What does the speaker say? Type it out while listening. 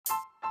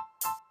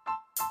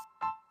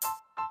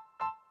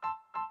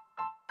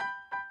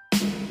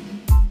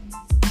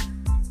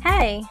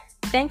Hi,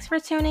 thanks for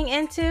tuning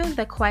into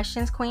the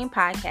Questions Queen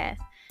podcast,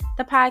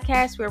 the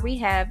podcast where we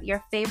have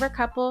your favorite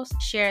couples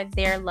share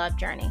their love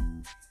journey.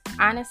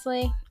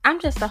 Honestly, I'm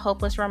just a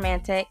hopeless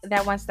romantic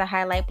that wants to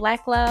highlight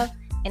Black love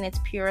in its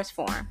purest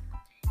form.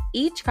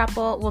 Each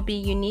couple will be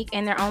unique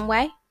in their own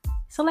way,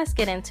 so let's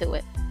get into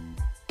it.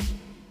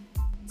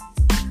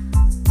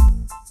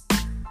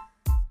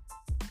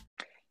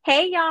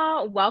 Hey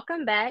y'all,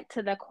 welcome back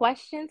to the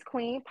Questions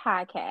Queen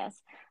podcast.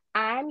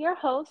 I'm your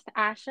host,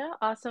 Asha,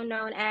 also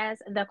known as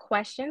the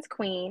Questions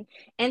Queen.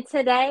 And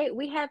today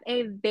we have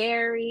a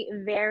very,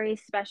 very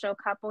special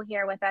couple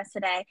here with us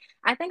today.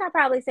 I think I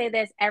probably say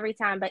this every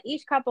time, but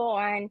each couple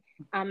on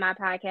my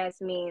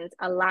podcast means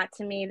a lot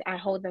to me. I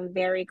hold them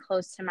very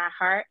close to my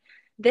heart.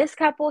 This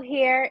couple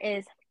here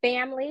is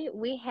family.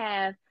 We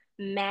have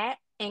Matt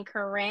and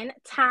Corin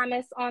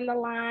Thomas on the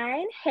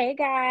line. Hey,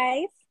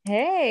 guys.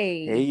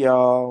 Hey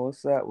y'all,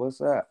 what's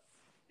up?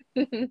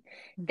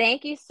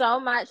 Thank you so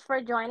much for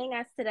joining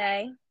us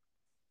today.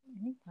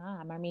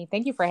 Anytime. I mean,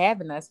 thank you for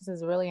having us. This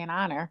is really an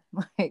honor.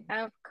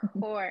 Of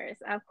course.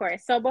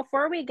 So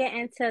before we get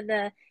into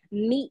the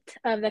meat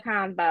of the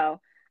combo,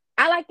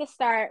 I like to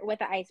start with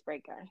the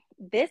icebreaker.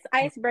 This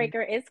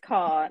icebreaker is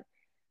called,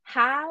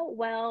 how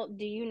well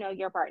do you know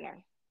your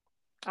partner?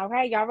 All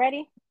right, y'all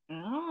ready?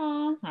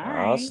 All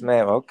right. Oh,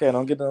 snap. Okay,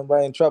 don't get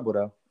nobody in trouble,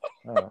 though.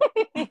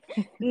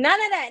 None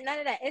of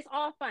that. It's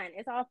all fun.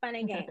 It's all fun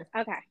and games.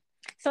 Okay.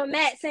 So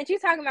Matt, since you're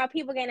talking about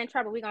people getting in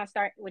trouble, we're gonna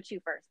start with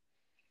you first.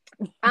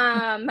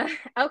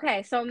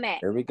 Okay, so Matt,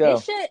 here we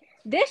go.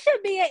 This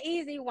should be an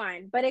easy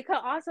one, but it could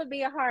also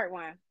be a hard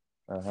one.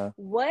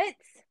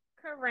 What's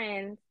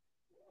Corinne's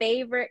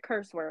favorite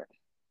curse word?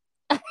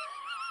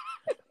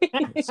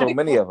 So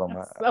many of them.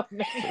 So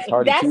many. It's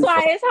hard That's to choose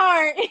why from.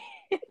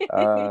 it's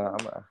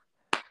hard.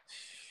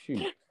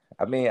 Shoot.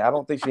 I mean, I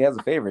don't think she has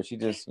a favorite. She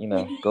just,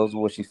 goes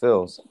with what she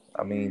feels.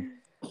 I mean,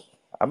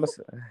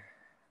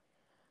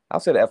 I'll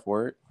say the F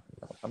word.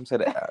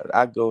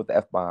 I go with the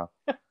F bomb.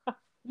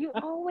 You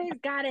always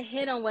gotta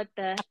hit them with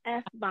the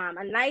F bomb.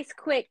 A nice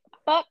quick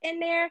fuck in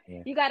there.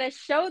 Yeah. You gotta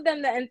show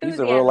them the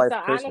enthusiasm. She's a real life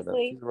cusser, though.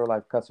 She's a real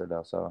life cusser,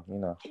 though. So,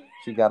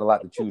 she got a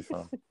lot to choose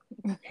from.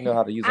 You know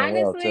how to use them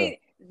well, too.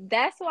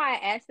 That's why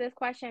I asked this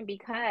question,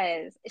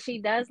 because she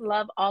does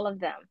love all of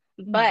them.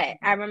 But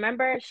I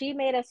remember she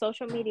made a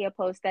social media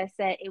post that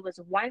said it was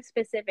one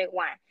specific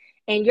one.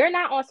 And you're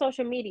not on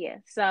social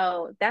media.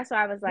 So that's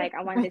why I was like,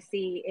 I wanted to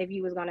see if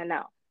you was going to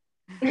know.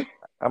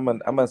 I'm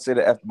gonna say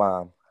the F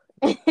bomb.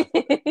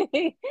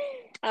 Okay,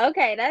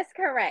 that's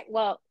correct.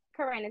 Well,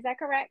 Corinne, is that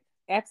correct?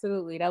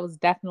 Absolutely. That was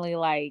definitely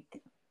like,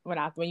 when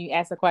you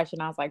asked the question,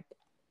 I was like,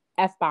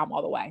 F bomb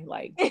all the way.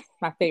 Like,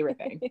 my favorite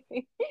thing.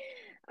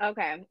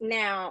 Okay.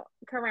 Now,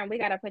 Corinne, we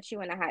got to put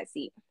you in a hot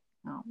seat.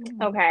 Oh,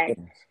 okay.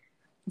 Goodness.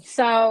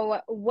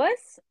 So,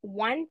 what's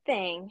one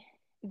thing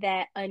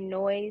that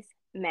annoys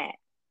Matt?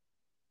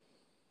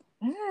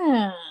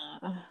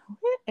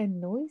 What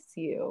annoys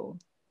you?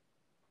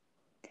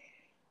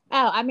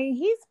 Oh, I mean,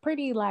 he's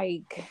pretty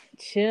like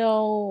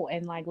chill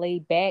and like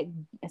laid back,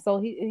 so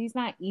he's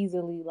not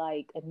easily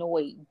like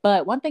annoyed.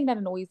 But one thing that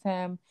annoys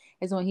him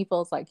is when he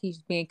feels like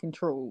he's being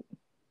controlled.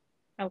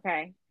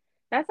 Okay.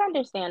 That's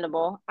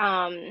understandable.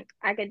 I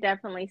could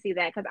definitely see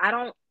that, because I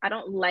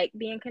don't like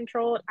being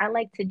controlled. I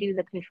like to do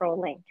the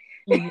controlling.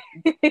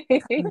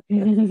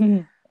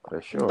 For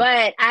sure.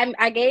 But Matt,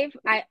 I gave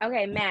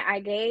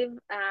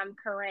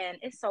Corinne.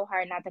 It's so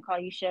hard not to call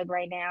you Suge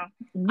right now.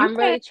 I'm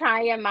really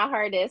trying my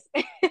hardest.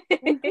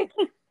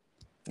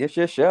 It's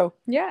your show.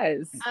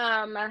 Yes.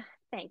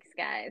 Thanks,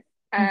 guys.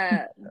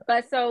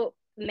 But so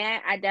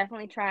Matt, I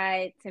definitely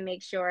tried to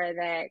make sure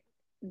that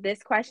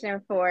this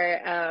question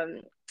for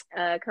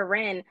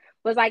Corinne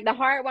was like the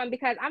hard one,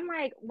 because I'm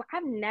like,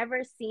 I've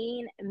never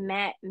seen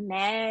Matt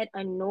mad,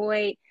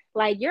 annoyed.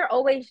 Like, you're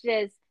always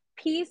just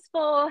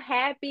peaceful,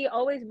 happy,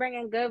 always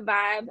bringing good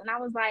vibes. And I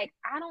was like,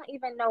 I don't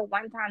even know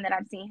one time that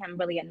I've seen him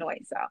really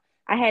annoyed. So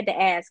I had to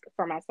ask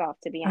for myself,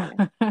 to be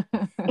honest.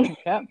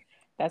 Yep,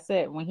 that's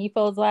it. When he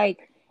feels like,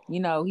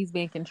 he's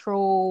being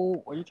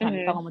controlled, or you're trying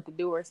to tell him what to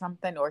do or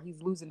something, or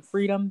he's losing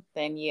freedom,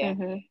 then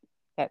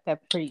that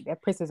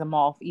pisses him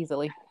off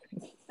easily.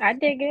 I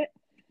dig it.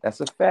 That's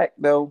a fact,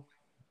 though.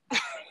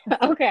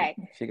 Okay.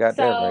 She got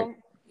that right.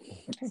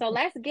 So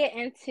let's get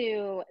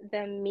into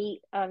the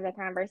meat of the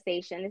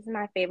conversation. This is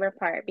my favorite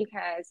part,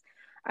 because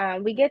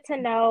we get to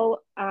know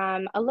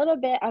a little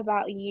bit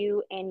about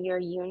you and your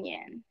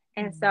union.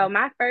 And so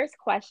my first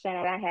question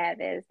that I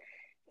have is,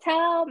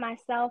 tell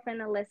myself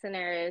and the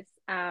listeners,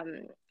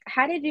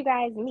 how did you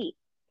guys meet?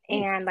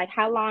 And like,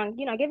 how long,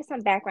 give us some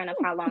background of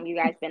how long you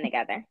guys been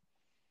together.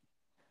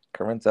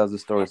 Corinne tells the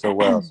story so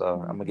well,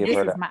 so I'm gonna give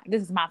her that.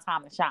 This is my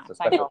time to shine.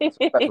 Specialty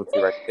right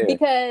there.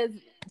 Because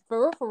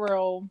for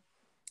real,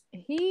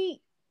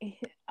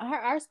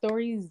 our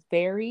stories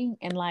vary,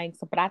 and like,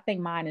 so, but I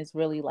think mine is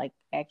really like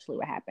actually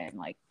what happened.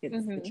 Like,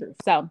 it's the truth.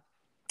 So,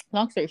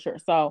 long story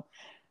short, so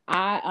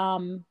I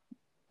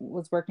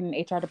was working in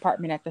the HR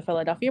department at the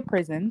Philadelphia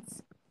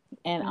prisons,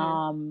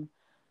 and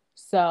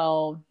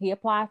So he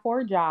applied for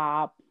a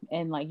job,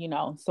 and like,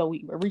 so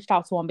we reached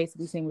out to him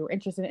basically saying we were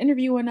interested in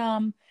interviewing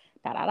him.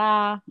 Da da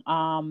da.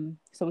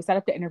 So we set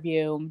up the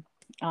interview.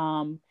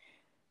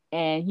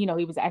 And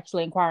he was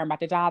actually inquiring about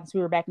the jobs. We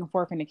were back and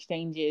forth in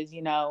exchanges,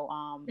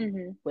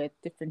 with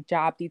different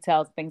job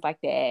details, things like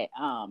that.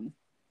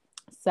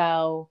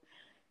 So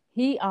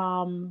he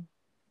so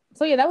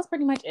yeah, that was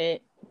pretty much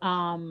it.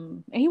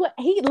 And he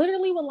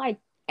literally would like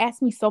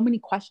ask me so many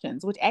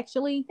questions, which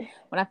actually,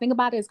 when I think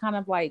about it, is kind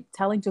of like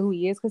telling to who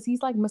he is, because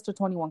he's like Mr.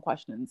 21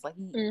 questions. Like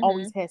he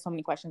always has so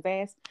many questions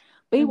asked.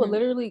 But he would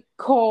literally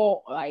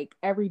call like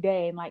every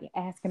day and like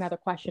ask another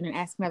question and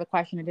ask another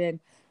question, and then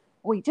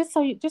wait, just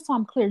so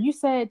I'm clear, you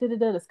said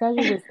the schedule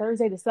was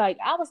Thursday to like,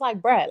 I was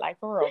like, Brad, like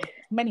for real.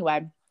 But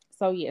anyway,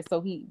 so yeah, so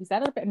we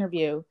set up an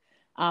interview.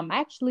 I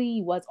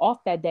actually was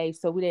off that day,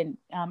 so we didn't.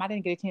 I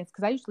didn't get a chance,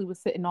 because I usually was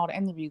sitting all the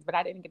interviews, but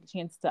I didn't get a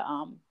chance to.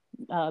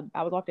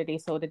 I was off that day,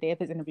 so the day of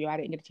his interview, I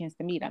didn't get a chance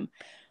to meet him.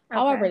 Okay.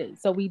 However,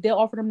 so we did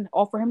offer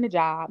him the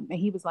job, and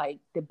he was like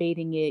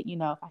debating it.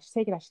 If I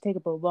should take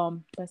it,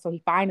 boom. But so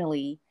he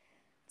finally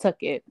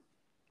took it,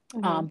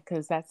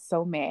 because that's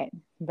so mad,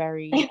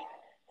 very.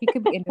 He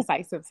could be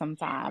indecisive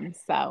sometimes.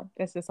 So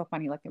that's just so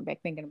funny looking back,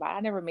 thinking about it. I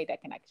never made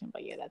that connection,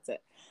 but yeah, that's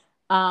it.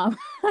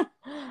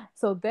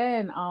 So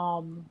then,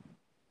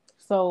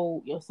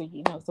 so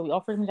we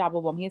offered him a job,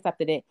 boom, he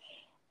accepted it.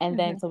 And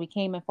then, so we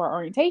came in for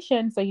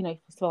orientation. So, he was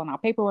filling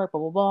out paperwork,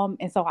 boom.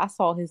 And so I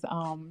saw his,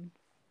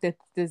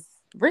 this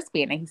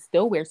wristband that he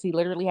still wears. He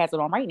literally has it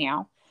on right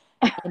now.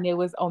 And it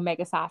was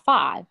Omega Psi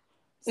 5.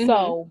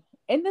 So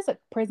in this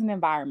prison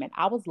environment,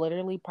 I was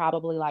literally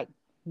probably like,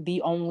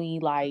 the only,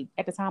 like,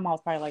 at the time I was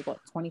probably like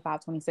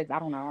 25, 26, I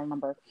don't know, I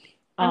remember.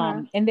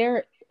 And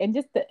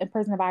just the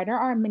prison environment, there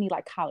aren't many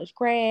like college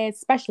grads,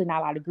 especially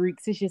not a lot of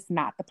Greeks. It's just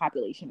not the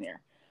population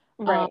there,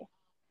 right?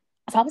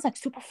 So I was like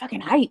super fucking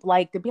hype,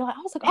 like to be like,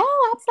 I was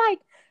like,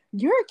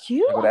 you're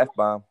cute. With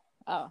F-bomb.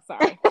 Oh,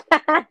 sorry.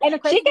 And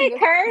she can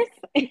curse.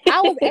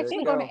 I was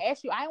actually going to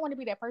ask you. I didn't want to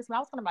be that person. I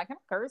was going to be like, can I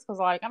curse? Because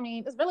like, I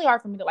mean, it's really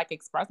hard for me to like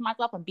express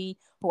myself and be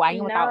who I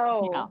am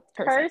without,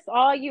 cursing. Curse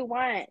all you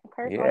want.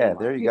 Curse all you want.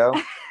 There you go.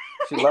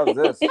 She loves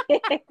this.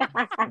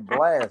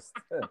 Blast.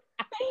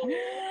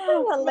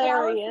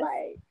 Hilarious.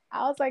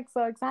 I was like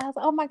so excited. I was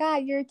like, oh my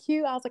God, you're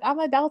cute. I was like, I'm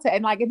a Delta.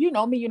 And like, if you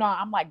know me,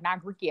 I'm like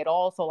not Greeky at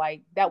all. So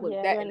like that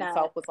in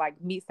itself was like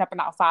me stepping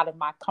outside of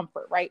my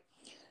comfort, right?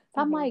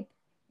 So I'm like,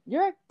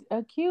 you're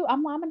a cute.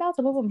 I'm a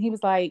Delta with him. He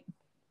was like,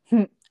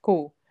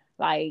 cool.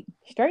 Like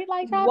straight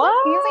like that. What?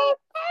 He's like,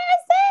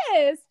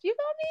 yes, you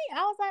feel me?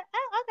 I was like,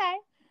 oh, okay.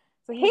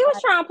 So he was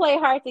trying to play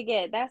hard to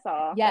get. That's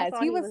all. Yes, that's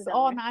all he was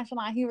all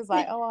nonchalant. He was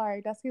like, oh, all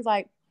right. He's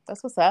like,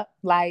 that's what's up.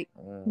 Like,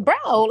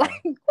 bro,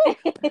 like,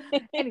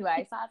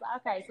 anyway, so I was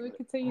like, okay, so we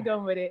continue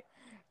doing with it.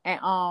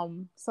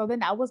 And, so then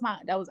that was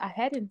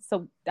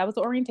the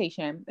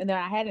orientation. And then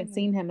I hadn't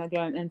seen him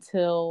again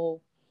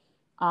until,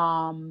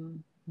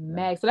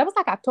 May. So that was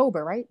like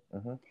October, right?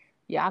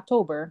 Yeah,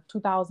 October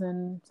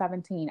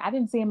 2017. I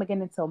didn't see him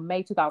again until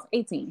May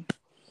 2018.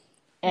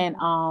 And,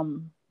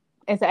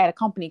 it's at a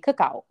company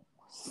cookout.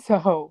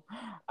 So,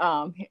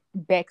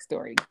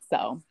 backstory.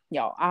 So,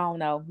 y'all, I don't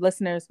know,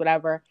 listeners,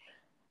 whatever.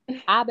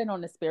 I've been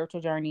on a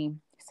spiritual journey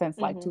since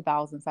like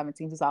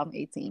 2017,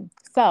 2018.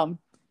 So,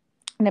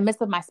 in the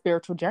midst of my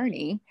spiritual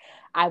journey,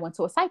 I went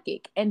to a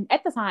psychic. And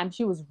at the time,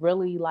 she was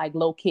really like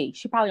low key.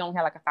 She probably only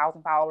had like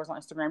 1,000 followers on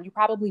Instagram. You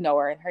probably know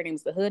her. Her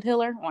name's the Hood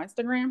Healer on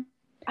Instagram.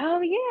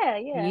 Oh, yeah.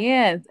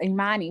 Yeah,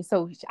 Imani.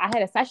 So I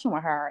had a session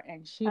with her,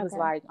 and she was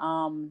like,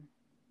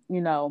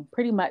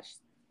 pretty much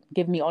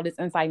give me all this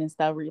insight and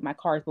stuff, read my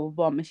cards, blah,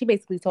 blah, blah. And she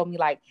basically told me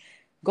like,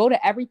 go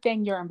to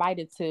everything you're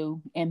invited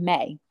to in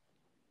May.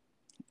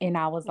 And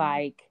I was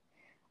like,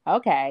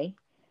 okay.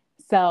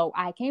 So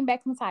I came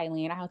back from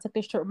Thailand. I took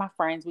this trip with my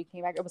friends. We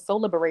came back. It was so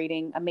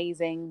liberating,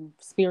 amazing,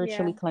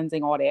 spiritually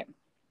cleansing, all that.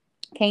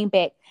 Came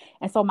back.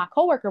 And so my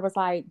coworker was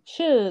like,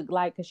 Shug,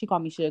 like, because she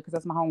called me Shug because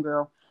that's my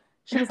homegirl.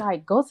 She was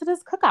like, go to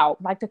this cookout,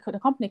 like the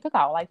company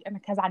cookout. Like, and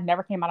because I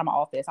never came out of my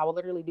office, I would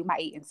literally do my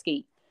 8 and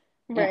skate.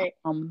 Right.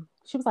 And,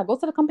 she was like, go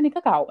to the company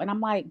cookout. And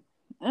I'm like,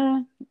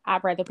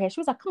 I'd rather pay.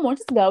 She was like, come on,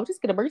 just go.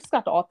 Just get a burger. Just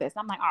got the office.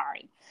 And I'm like, all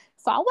right.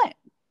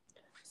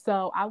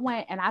 So I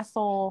went and I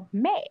saw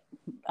Matt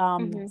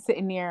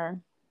sitting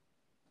there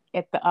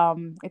at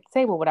the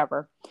table,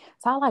 whatever.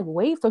 So I like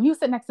waved to him. He was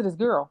sitting next to this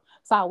girl.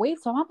 So I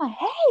waved to him. I'm like,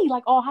 hey,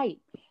 like all hype.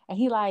 And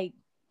he like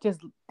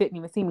just didn't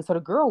even see me. So the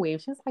girl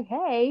waved. She was like,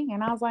 hey.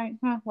 And I was like,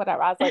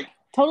 whatever. I was like,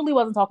 totally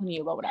wasn't talking to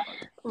you, but whatever.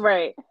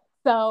 Right.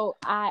 So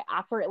I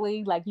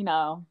awkwardly, like,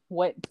 found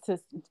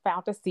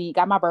a seat,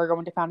 got my burger,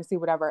 went to found a seat,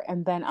 whatever.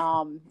 And then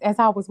as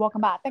I was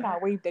walking by, I think I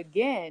waved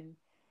again.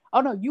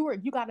 Oh no,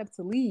 you got up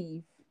to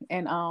leave.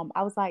 And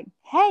I was like,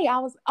 hey,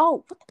 what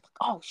the fuck?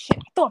 Oh shit,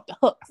 I threw up the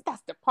hooks.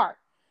 That's the part.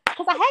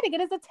 Because I had to get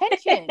his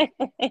attention.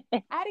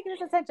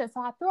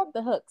 So I threw up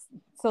the hooks.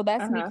 So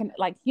that's me,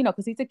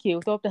 because he's a Q,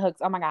 throw up the hooks.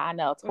 Oh my God, I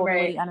know.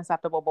 Totally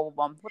unacceptable, boom, boom,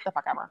 boom. What the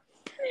fuck ever.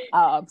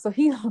 So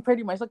he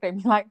pretty much looked at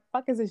me like,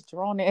 fuck is this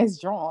drawn? It's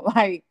drawn.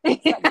 Like,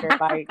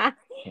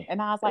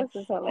 and I was like,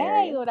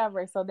 hey,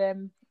 whatever. So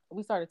then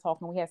we started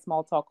talking. We had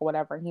small talk or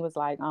whatever. And he was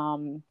like,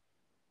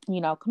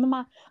 you know, come in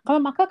my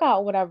cookout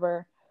or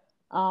whatever.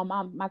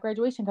 My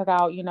graduation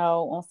cookout, you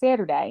know, on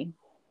Saturday.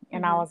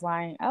 And I was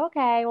like,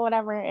 okay,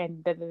 whatever.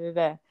 And da da da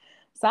da.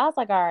 So I was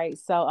like, all right.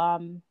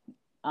 So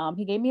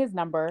he gave me his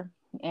number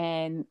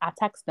and I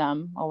text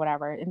him or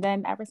whatever. And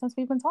then ever since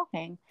we've been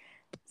talking.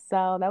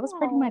 So that was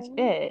pretty much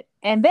it.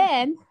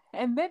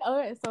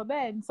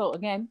 So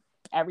again,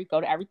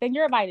 go to everything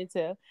you're invited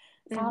to.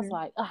 So I was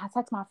like, I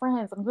text my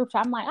friends in group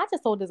chat. I'm like, I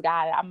just told this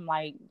guy I'm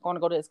like going to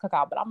go to this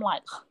cookout, but I'm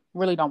like,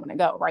 really don't want to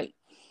go, right?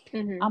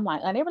 I'm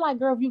like, and they were like,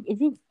 girl, if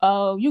you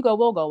you go,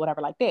 we'll go,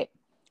 whatever, like that.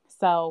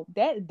 So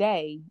that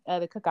day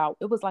the cookout,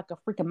 it was like a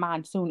freaking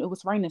monsoon. It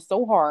was raining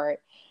so hard.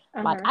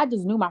 Like I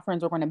just knew my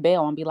friends were going to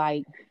bail and be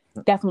like,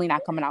 definitely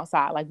not coming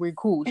outside. Like we're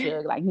cool,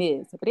 Suge, like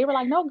Niz. But they were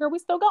like, no, girl, we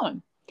still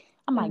going.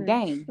 I'm like,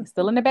 dang,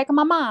 still in the back of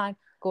my mind.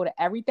 Go to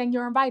everything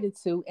you're invited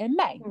to in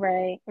May.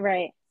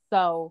 Right.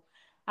 So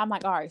I'm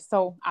like, all right.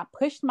 So I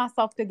pushed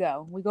myself to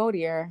go. We go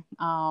there.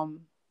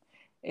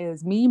 It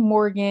was me,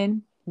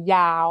 Morgan,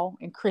 Yao,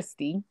 and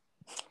Christy.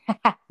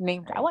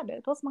 Named I like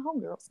that. Those are my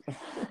homegirls.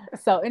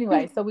 So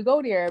anyway, so we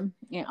go there and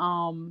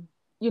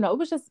you know, it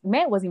was just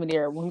Matt wasn't even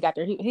there when we got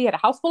there. He had a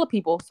house full of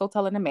people, so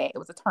telling him Matt, it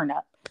was a turn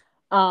up.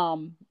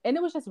 And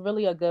it was just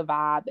really a good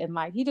vibe. And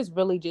like he just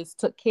really just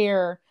took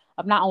care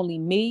of not only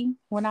me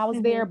when I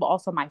was there, but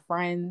also my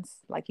friends.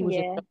 Like he was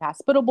just really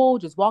hospitable,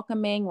 just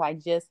welcoming,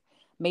 like just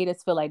made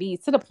us feel at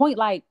ease to the point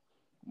like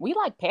we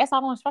like passed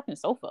out on his fucking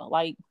sofa,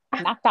 like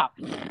knocked out,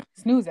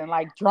 snoozing,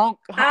 like drunk.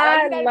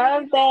 I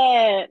love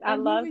that. I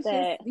love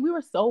that. We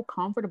were so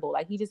comfortable.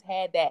 Like he just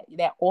had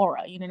that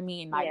aura, you know what I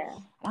mean? Like,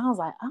 and I was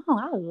like, oh,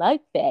 I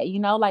like that, you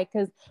know, like,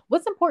 cause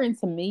what's important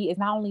to me is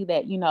not only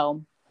that, you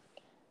know,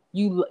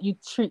 you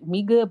treat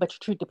me good, but you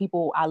treat the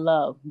people I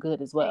love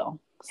good as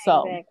well.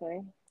 So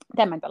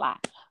that meant a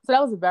lot. So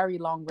that was a very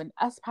long-winded.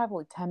 That's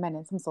probably 10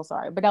 minutes. I'm so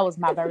sorry, but that was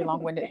my very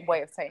long-winded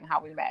way of saying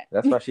how we met.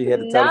 That's why she had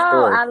to tell the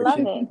story. I love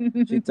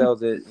it. She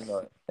tells it, you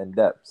know, in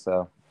depth.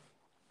 So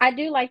I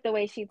do like the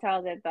way she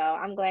tells it, though.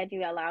 I'm glad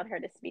you allowed her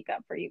to speak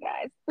up for you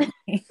guys.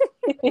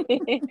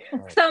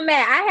 So,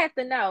 Matt, I have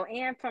to know,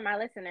 and for my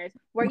listeners,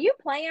 were you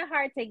playing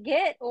hard to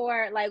get,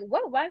 or like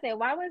what was it?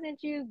 Why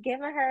wasn't you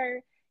giving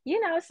her, you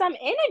know, some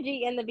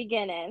energy in the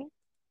beginning?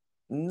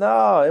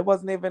 No, it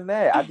wasn't even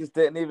that. I just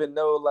didn't even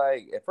know.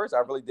 Like at first, I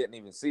really didn't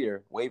even see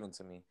her waving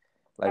to me.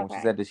 Like when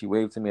she said that she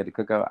waved to me at the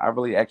cookout, I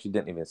really actually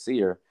didn't even see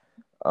her.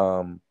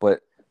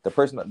 But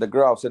the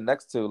girl I was sitting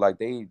next to, like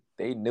they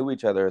knew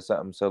each other or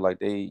something. So like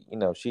they, you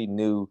know, she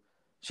knew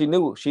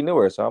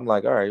her. So I'm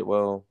like, all right,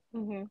 well,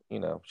 you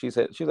know, she's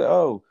like,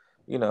 oh,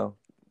 you know,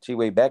 she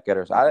waved back at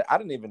her. So I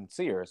didn't even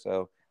see her.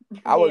 So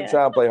I wasn't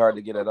trying to play hard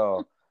to get at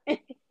all.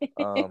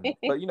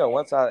 But you know,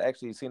 once I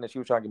actually seen that she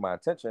was trying to get my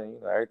attention,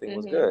 you know, everything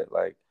was good.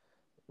 Like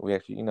we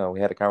actually, you know, we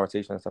had a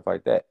conversation and stuff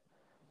like that.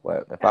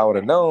 But if I would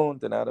have known,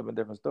 then that would have been a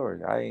different story.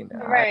 And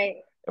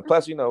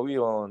plus, you know, we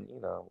on, you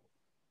know,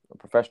 a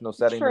professional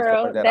setting and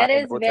stuff like that. That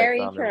is very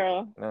true. You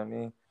know what I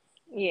mean?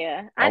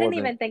 Yeah, I didn't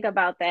even think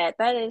about that.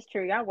 That is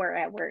true. Y'all were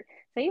at work,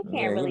 so you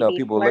can't really you know, be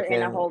people flirting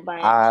looking a whole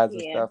bunch. Eyes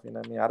and stuff. You know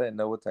what I mean? I didn't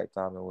know what type of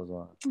time it was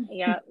on.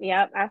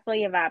 Yep. I feel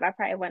your vibe. I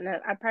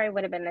probably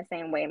would have been the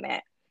same way,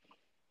 Matt.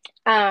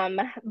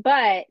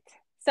 But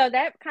so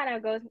that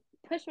kind of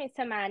push me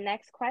to my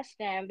next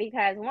question,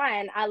 because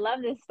one, I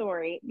love this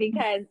story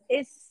because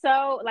it's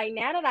so like,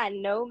 now that I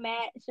know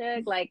Matt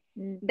Suge, like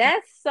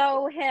that's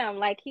so him.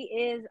 Like he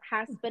is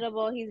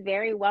hospitable, he's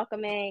very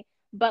welcoming,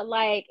 but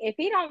like if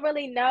he don't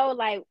really know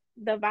like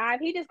the vibe,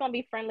 he just gonna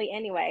be friendly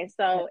anyway.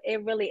 So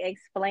it really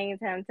explains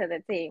him to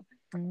the T.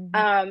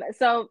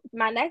 So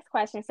my next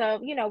question, so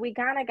you know, we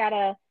kind of got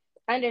a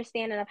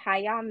understanding of how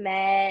y'all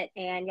met,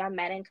 and y'all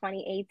met in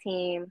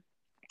 2018.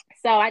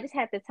 So I just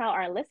have to tell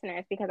our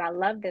listeners, because I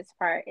love this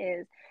part,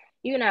 is,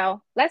 you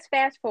know, let's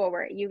fast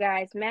forward. You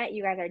guys met,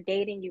 you guys are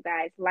dating, you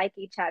guys like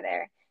each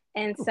other.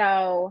 And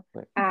so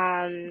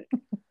when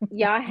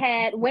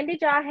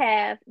did y'all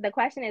have, the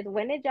question is,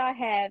 when did y'all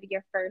have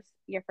your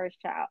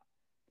first child?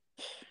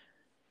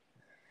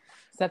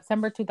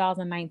 September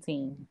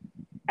 2019.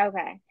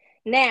 Okay.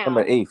 Now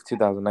September 8th,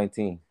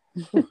 2019.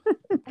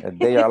 The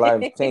day our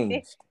lives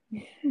changed.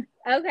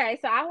 Okay,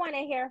 so I want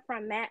to hear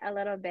from Matt a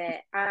little bit.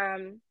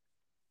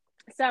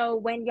 So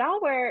when y'all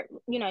were,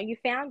 you know, you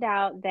found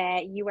out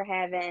that you were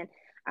having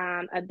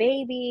a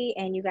baby,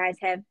 and you guys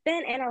have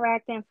been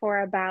interacting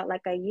for about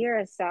like a year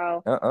or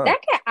so. That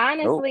could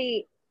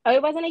honestly, Oh,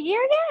 it wasn't a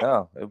year yet?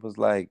 No, it was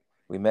like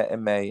we met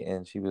in May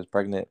and she was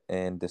pregnant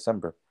in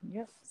December.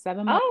 Yep,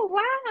 7 months.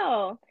 Oh,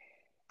 wow.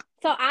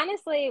 So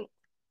honestly,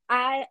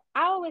 I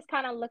always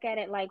kind of look at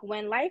it like,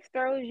 when life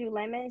throws you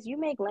lemons, you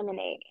make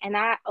lemonade. And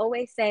I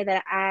always say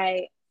that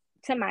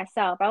to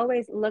myself, I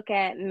always look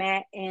at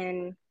Matt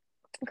and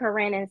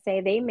Corinne and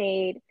say they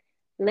made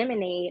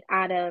lemonade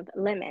out of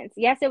lemons.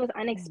 Yes, it was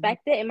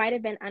unexpected. It might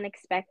have been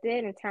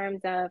unexpected in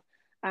terms of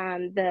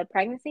the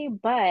pregnancy,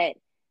 but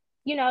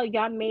you know,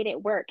 y'all made it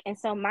work. And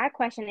so my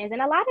question is,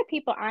 and a lot of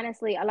people,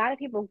 honestly, a lot of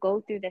people go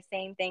through the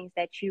same things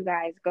that you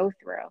guys go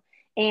through.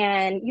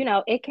 And, you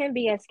know, it can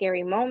be a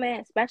scary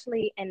moment,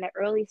 especially in the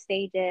early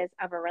stages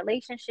of a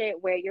relationship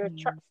where you're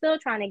still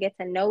trying to get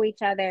to know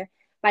each other.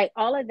 Like,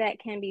 all of that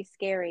can be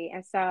scary.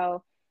 And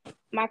so,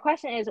 my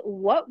question is,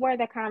 what were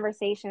the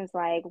conversations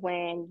like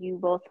when you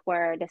both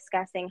were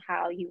discussing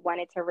how you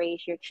wanted to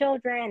raise your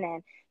children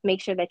and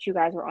make sure that you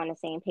guys were on the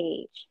same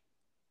page?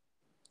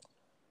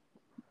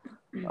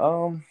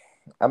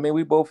 I mean,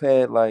 we both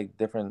had like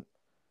different,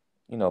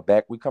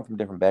 we come from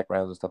different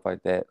backgrounds and stuff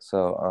like that.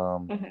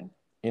 So,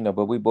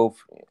 but we both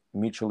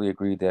mutually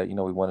agreed that,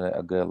 we wanted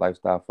a good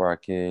lifestyle for our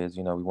kids.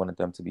 We wanted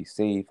them to be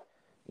safe.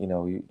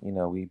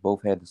 We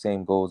both had the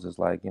same goals as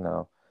like,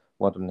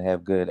 want them to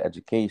have good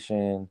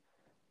education.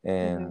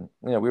 And,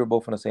 we were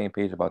both on the same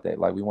page about that.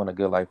 Like, we want a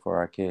good life for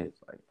our kids.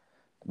 Like,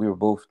 we were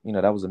both,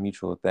 that was a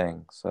mutual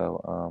thing.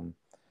 So,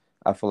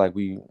 I feel like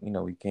we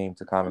came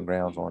to common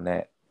grounds on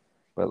that.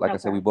 But like I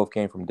said, we both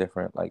came from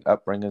different like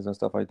upbringings and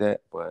stuff like that.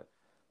 But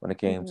when it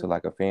came to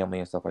like a family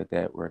and stuff like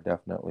that, we're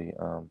definitely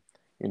on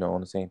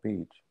the same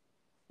page.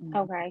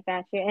 Okay,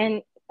 got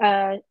you.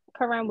 And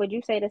Corinne, would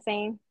you say the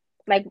same?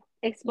 Like,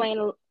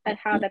 explain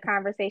how the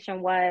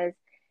conversation was.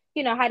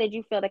 You know, how did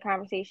you feel the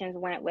conversations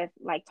went with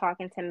like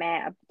talking to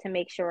Matt to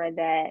make sure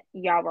that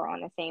y'all were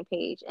on the same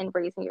page and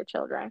raising your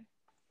children?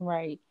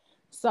 Right.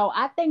 So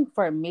I think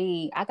for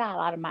me, I got a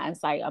lot of my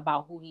insight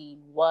about who he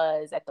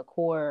was at the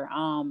core.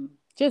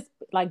 Just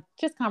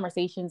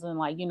conversations and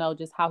like,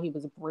 just how he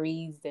was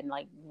raised and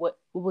like what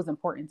was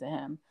important to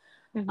him.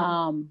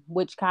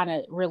 Which kind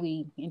of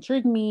really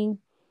intrigued me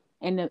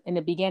in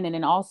the beginning,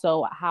 and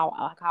also how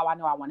I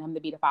know I want him to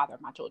be the father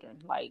of my children.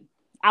 Like,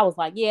 I was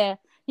like, yeah,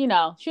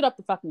 shoot up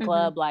the fucking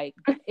club. Like,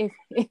 if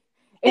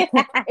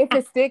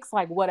it sticks,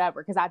 like,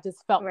 whatever, because I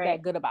just felt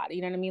that good about it.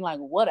 You know what I mean? Like,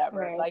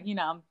 whatever. Like,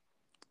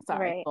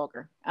 sorry,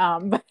 vulgar.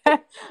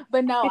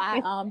 But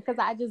no, because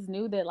I just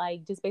knew that,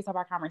 like, just based off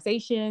our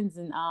conversations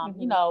and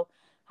how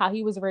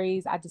he was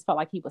raised, I just felt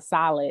like he was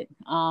solid.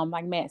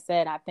 Like Matt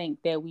said, I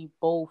think that we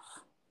both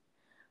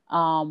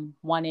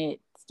wanted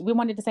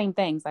the same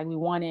things. Like, we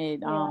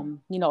wanted a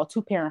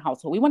 2-parent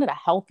household. We wanted a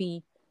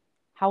healthy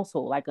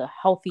household, like a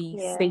healthy,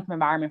 safe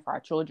environment for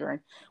our children.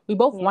 We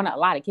both wanted a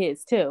lot of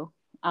kids too.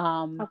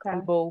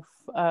 We both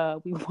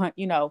we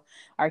want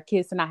our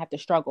kids to not have to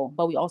struggle,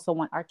 but we also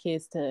want our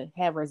kids to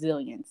have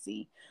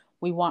resiliency.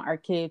 We want our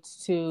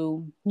kids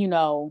to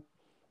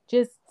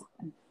just,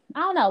 I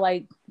don't know,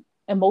 like,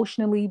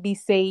 emotionally be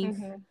safe.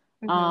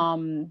 We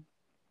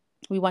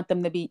want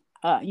them to be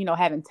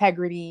have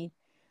integrity,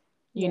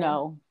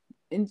 and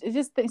it's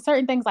just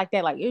certain things like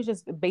that. Like, it was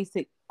just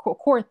basic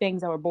core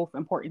things that were both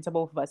important to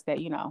both of us that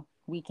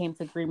we came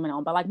to agreement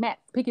on. But like Matt,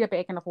 picking up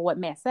and for what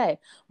Matt said,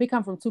 we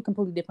come from two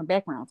completely different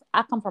backgrounds.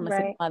 I come from a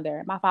single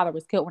mother. My father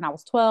was killed when I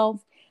was 12,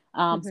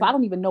 so I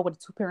don't even know what a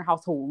 2-parent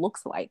household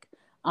looks like.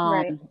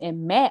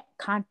 And Matt,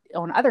 on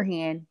the other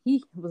hand,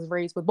 he was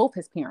raised with both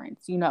his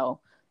parents.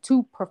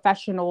 Two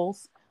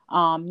professionals.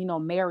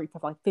 Married for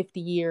like 50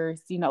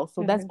 years.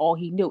 So that's all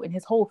he knew, and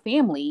his whole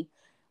family.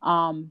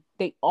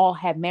 They all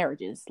have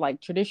marriages,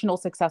 like traditional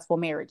successful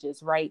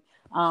marriages, right?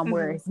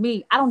 Whereas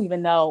me, I don't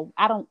even know.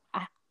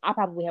 I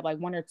probably have like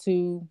one or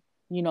two,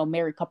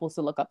 married couples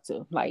to look up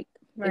to. Like,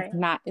 it's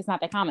not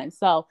that common.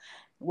 So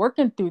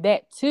working through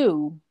that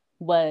too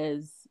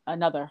was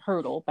another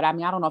hurdle. But I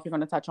mean, I don't know if you're going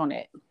to touch on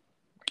it.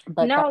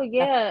 But no,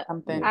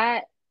 something.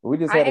 We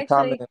just had a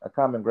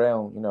common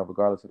ground,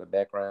 regardless of the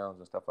backgrounds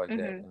and stuff like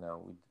that.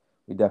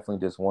 We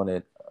definitely just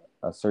wanted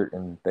a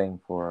certain thing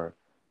for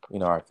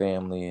our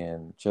family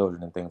and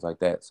children and things like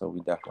that. So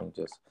we definitely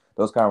just,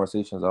 those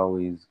conversations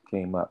always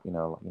came up, I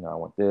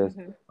want this.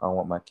 I don't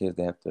want my kids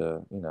to have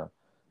to, do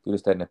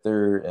this, that, and the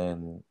third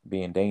and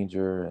be in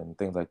danger and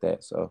things like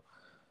that. So,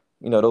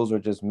 those are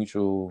just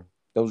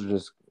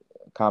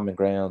common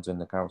grounds in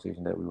the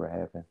conversation that we were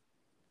having.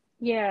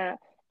 Yeah.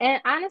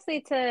 And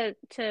honestly, to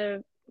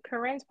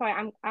Corinne's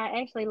point,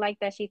 I actually like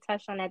that she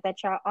touched on that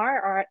that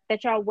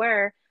y'all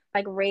were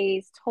like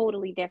raised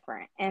totally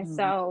different. And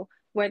so,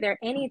 were there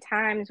any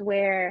times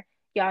where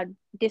y'all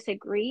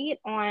disagreed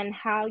on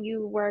how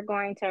you were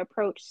going to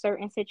approach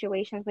certain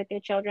situations with your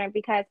children?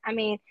 Because I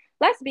mean,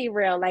 let's be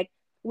real, like,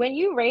 when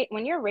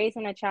you're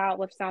raising a child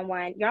with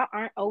someone, y'all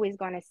aren't always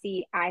going to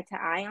see eye to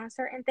eye on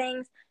certain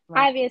things.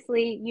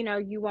 Obviously,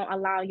 you won't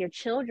allow your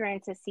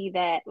children to see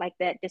that, like,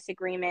 that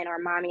disagreement or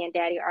mommy and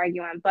daddy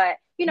arguing, but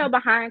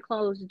behind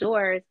closed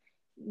doors,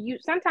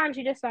 sometimes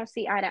you just don't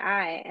see eye to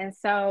eye. And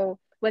so,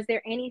 was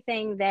there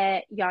anything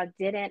that y'all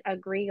didn't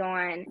agree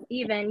on,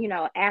 even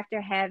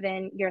after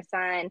having your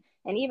son,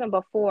 and even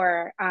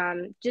before,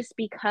 just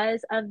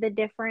because of the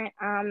different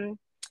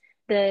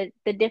the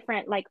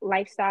different like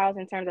lifestyles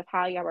in terms of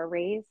how y'all were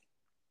raised?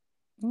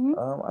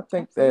 I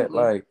think that,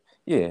 like,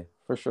 yeah,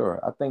 for sure.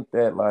 I think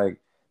that,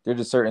 like, there's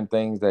just certain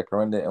things that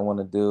Corinne didn't want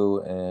to do,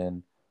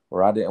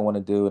 or I didn't want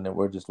to do, and then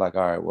we're just like,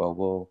 all right, well,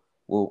 we'll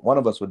one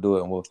of us will do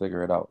it and we'll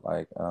figure it out.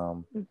 Like,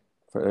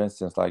 for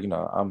instance, like,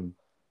 I'm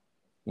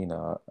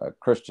a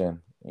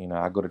Christian,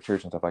 I go to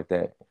church and stuff like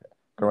that.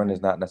 Corinne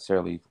is not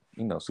necessarily,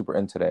 super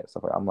into that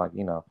stuff. I'm like,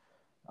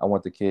 I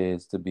want the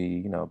kids to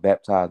be,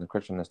 baptized and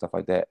Christian and stuff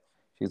like that.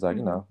 She's like,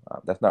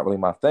 that's not really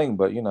my thing,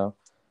 but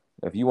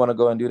if you want to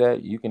go and do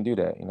that, you can do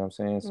that. You know what I'm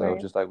saying? So Right.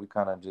 just like we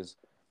kind of just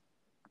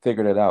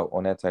figured it out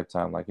on that type of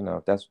time. Like,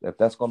 if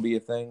that's gonna be a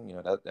thing,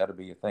 that'll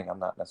be a thing. I'm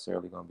not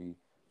necessarily gonna be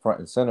front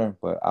and center,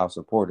 but I'll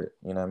support it.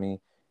 You know what I mean?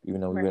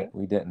 Even though Right.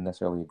 we didn't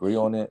necessarily agree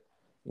on it,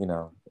 it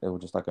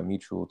was just like a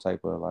mutual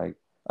type of like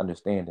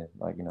understanding.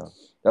 Like,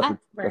 that's what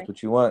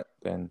Right. you want,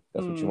 then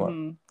that's what you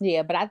want.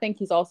 Yeah, but I think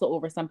he's also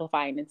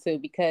oversimplifying it too,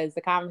 because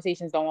the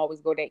conversations don't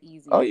always go that Oh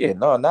easy. yeah,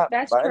 no, not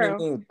That's by any true.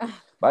 means.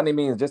 By any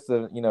means, just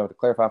to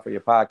clarify for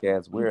your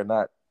podcast, we're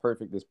not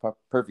perfect, this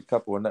perfect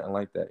couple or nothing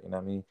like that. You know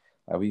what I mean?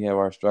 We have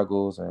our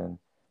struggles, and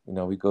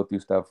we go through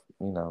stuff,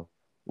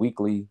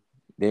 weekly,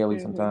 daily.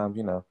 Sometimes,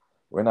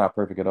 we're not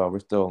perfect at all. We're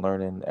still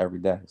learning every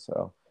day.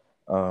 So,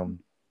 um,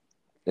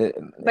 But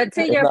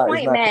to it's your not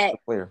point, Matt,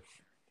 crystal clear.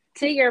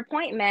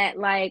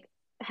 like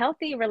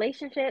healthy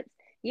relationships,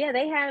 yeah,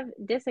 they have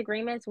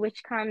disagreements,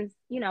 which comes,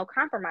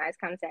 compromise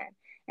comes in.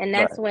 And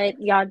that's Right.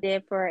 what y'all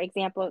did, for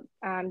example,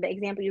 the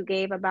example you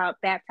gave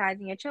about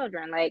baptizing your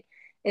children. Like,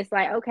 it's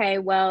like, okay,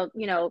 well,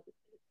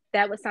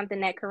 that was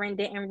something that Corinne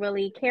didn't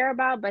really care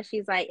about, but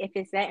she's like, if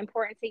it's that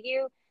important to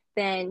you,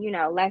 then,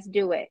 let's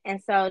do it.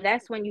 And so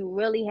that's when you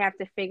really have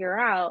to figure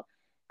out,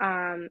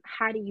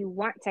 how do you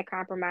want to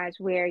compromise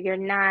where you're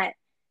not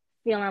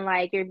feeling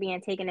like you're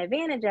being taken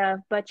advantage of,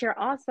 but you're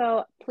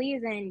also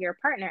pleasing your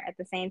partner at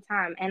the same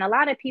time. And a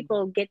lot of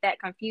people get that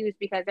confused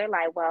because they're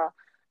like, well,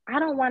 I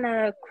don't want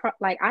to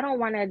I don't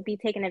want to be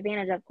taken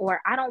advantage of,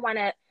 or I want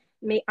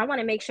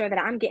to make sure that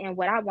I'm getting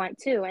what I want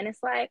too. And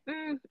it's like,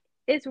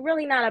 it's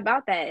really not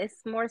about that.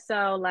 It's more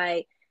so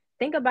like,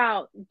 think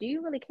about, do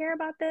you really care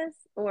about this?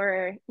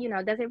 Or,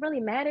 does it really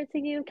matter to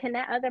you? Can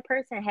that other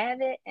person have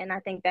it? And I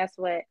think that's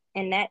what,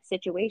 in that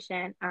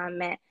situation,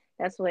 Matt,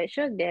 that's what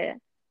Suge did.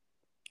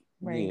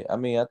 Yeah. Right. I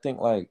mean, I think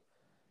like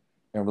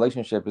in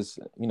relationship, it's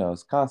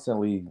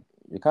constantly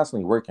you're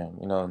constantly working,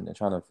 and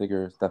trying to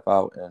figure stuff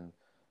out and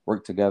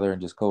work together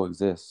and just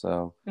coexist.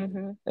 So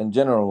Mm-hmm. in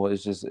general,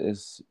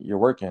 it's you're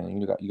working,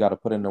 and you got to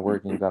put in the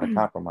work, and you got to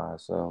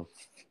compromise. So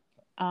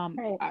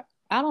Right.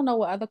 I don't know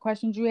what other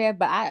questions you have,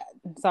 but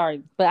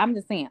sorry, but I'm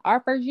just saying our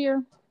first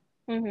year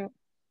Mm-hmm.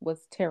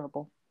 was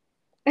terrible.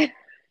 oh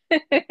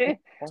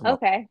my,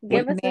 Okay, With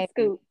give us the Maddie.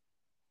 scoop.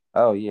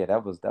 oh yeah,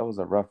 that was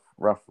a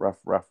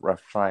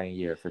rough trying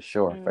year for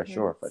sure, for Mm-hmm.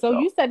 sure, for So sure.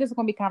 you said this is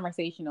gonna be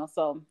conversational,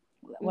 so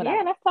Yeah,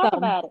 whatever. let's talk So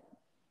about it.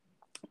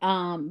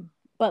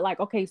 but like,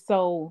 okay,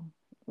 so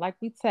like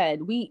we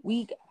said,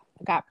 we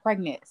got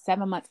pregnant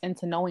 7 months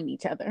into knowing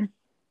each other.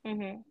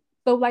 Mm-hmm.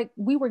 So like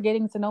we were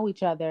getting to know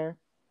each other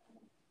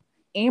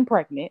and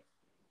pregnant.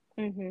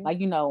 Mm-hmm. Like,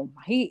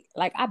 he,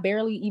 like, I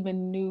barely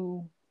even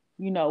knew,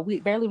 we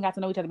barely even got to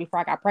know each other before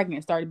I got pregnant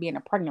and started being a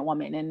pregnant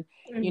woman. And,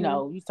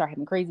 Mm-hmm. you start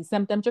having crazy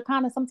symptoms. You're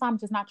kind of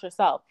sometimes just not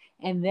yourself.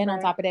 And then on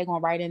Right. top of that,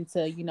 going right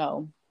into,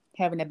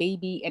 having a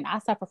baby. And I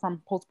suffer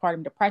from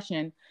postpartum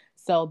depression.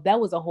 So that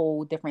was a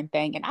whole different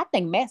thing. And I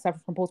think Matt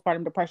suffered from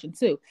postpartum depression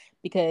too,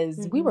 because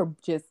we Mm-hmm. were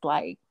just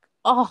like,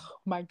 oh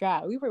my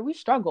God, we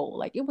struggled.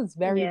 Like, it was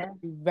very, Yeah.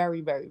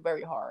 very, very, very,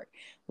 very hard.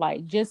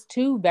 Like, just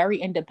two very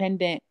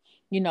independent,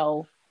 you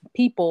know,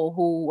 people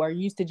who are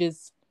used to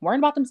just worrying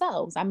about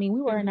themselves. I mean,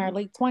 we were in our Mm-hmm.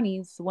 late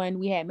 20s when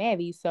we had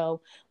Maddie,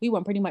 so we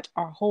went pretty much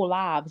our whole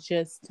lives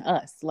just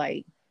us,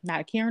 like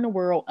not a care in the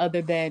world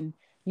other than,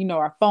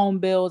 our phone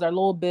bills, our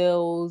little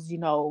bills,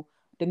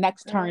 the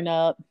next turn Right.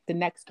 up, the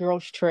next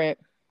girls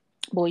trip,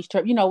 boys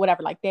trip,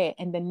 whatever like that.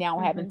 And then now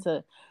having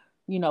Mm-hmm.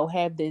 to,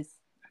 have this,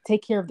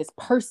 take care of this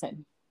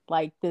person,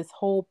 like this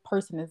whole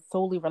person is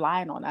solely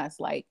relying on us,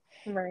 like,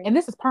 Right. and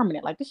this is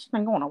permanent, like this shit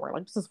ain't going nowhere,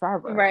 like this is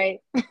forever.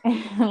 Right.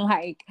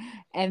 Like,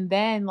 and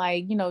then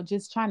like,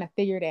 just trying to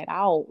figure that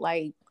out,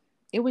 like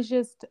it was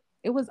just,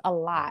 it was a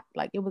lot,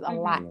 like it was a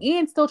lot, Mm-hmm. Yeah,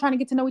 and still trying to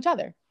get to know each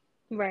other.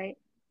 Right.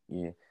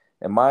 yeah.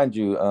 And mind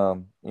you,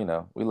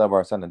 we love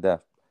our son to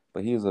death,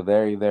 but he was a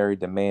very, very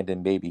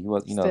demanding baby. He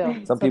was, Still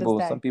some to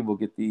this people,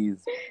 day. get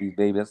these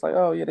babies. It's like,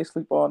 oh yeah, they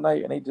sleep all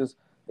night and they just,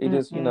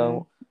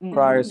 Mm-mm,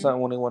 cry or mm-mm. Mm-hmm.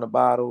 something when they want a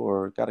bottle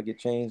or got to get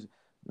changed.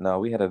 No,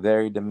 we had a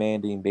very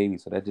demanding baby,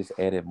 so that just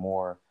added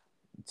more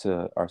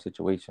to our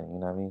situation. You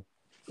know what I mean?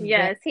 Very,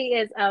 Yes, he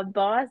is a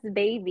boss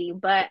baby,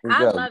 but Here you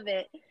I go. love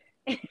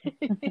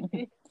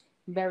it.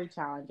 very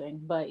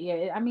challenging, but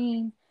yeah, I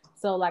mean,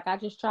 so like I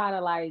just try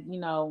to, like,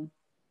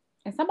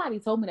 and somebody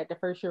told me that the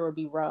first year would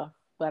be rough,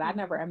 but I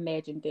never Mm-hmm.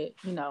 imagined it,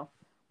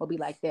 would be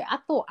like that. I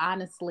thought,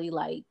 honestly,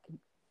 like,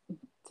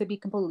 to be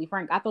completely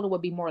frank, I thought it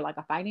would be more like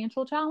a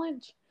financial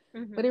challenge, but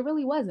Mm-hmm. it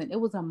really wasn't. It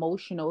was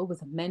emotional, it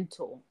was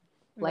mental.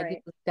 Like, it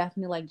Right. was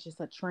definitely like just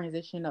a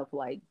transition of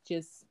like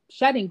just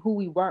shedding who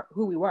we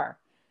were.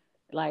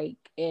 Like,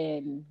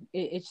 and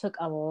it took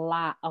a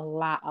lot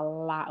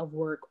of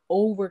work,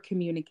 over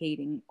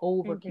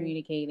Mm-hmm.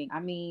 communicating. I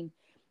mean,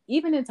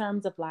 even in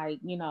terms of like,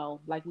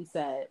 like we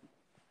said,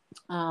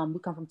 we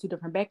come from two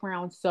different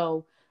backgrounds,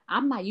 so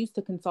I'm not used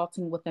to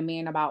consulting with a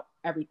man about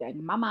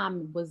everything. My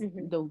mom was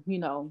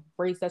Mm-hmm.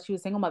 raised that she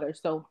was a single mother,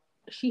 so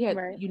she had,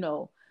 Right.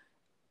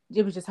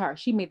 it was just her.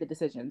 She made the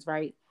decisions,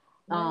 right?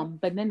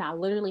 But then I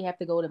literally have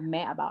to go to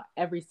Matt about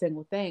every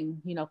single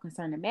thing,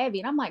 concerning Maddie.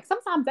 And I'm like,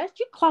 sometimes that's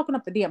you clogging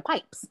up the damn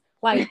pipes.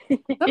 Like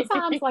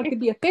sometimes, like to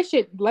be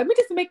efficient, let me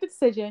just make the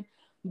decision.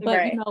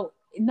 But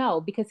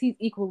no, because he's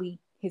equally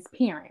his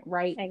parent,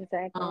 right?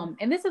 Exactly.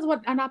 And this is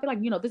what, and I feel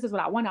like, this is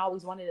what I want. I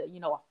always wanted,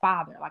 a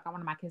father. Like I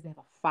wanted my kids to have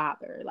a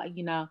father, like,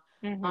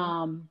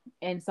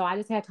 and so I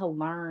just had to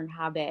learn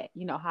how that,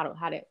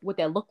 what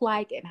that looked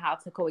like and how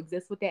to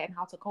coexist with that and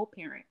how to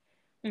co-parent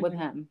with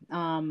him.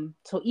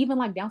 So even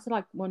like down to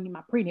like one of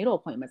my prenatal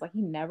appointments, like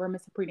he never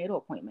missed a prenatal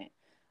appointment.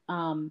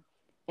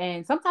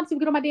 And sometimes he would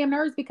get on my damn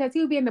nerves because he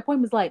would be in the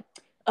appointments like,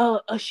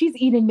 she's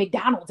eating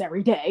McDonald's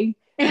every day.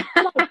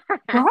 Like,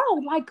 bro,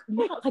 like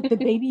the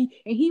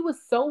baby, and he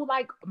was so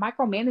like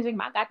micromanaging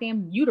my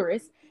goddamn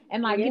uterus,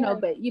 and like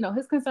but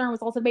his concern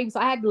was also the baby,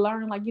 so I had to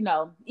learn like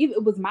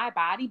it was my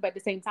body, but at the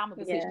same time it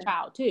was his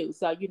child too.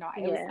 So it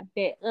was like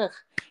that. Ugh.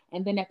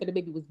 And then after the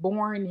baby was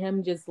born,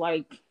 him just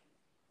like,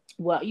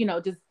 well,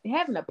 just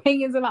having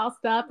opinions about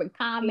stuff and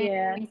comments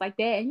and things like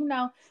that, and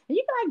you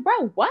be like,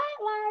 bro, what,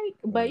 like,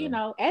 but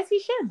as he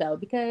should though,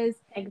 because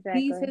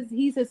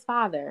he's his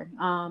father,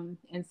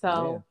 and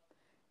so.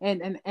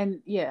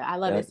 And yeah, I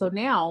love it. So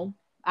now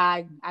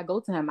I go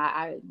to him.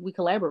 We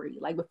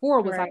collaborate. Like before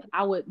it was like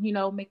I would,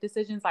 make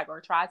decisions like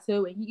or try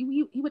to, and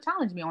he would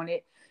challenge me on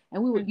it.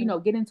 And we would,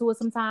 get into it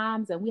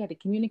sometimes, and we had to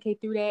communicate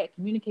through that,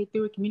 communicate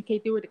through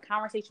it. The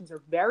conversations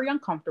are very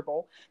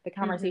uncomfortable. The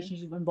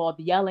conversations involve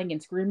yelling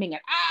and screaming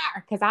and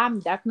because I'm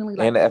definitely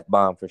like and the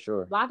F-bomb for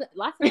sure. Lots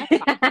of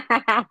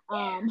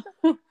F-bombs.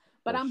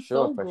 But I'm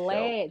so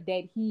glad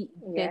that he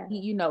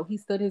he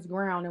stood his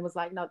ground and was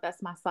like, no,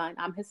 that's my son.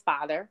 I'm his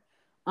father.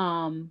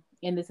 And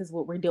this is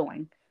what we're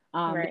doing.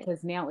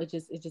 Because now it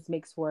just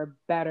makes for a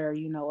better,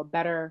 a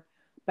better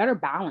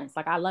balance.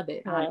 Like I love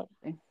it. Right.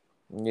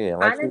 Yeah.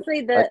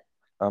 Honestly,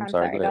 I'm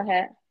sorry. Go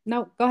ahead.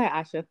 No, go ahead,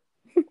 Asha.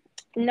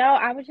 No,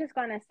 I was just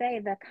gonna say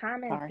the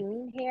common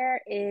theme here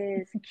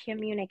is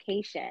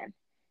communication.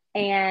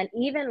 And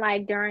even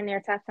like during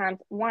their tough times,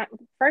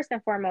 first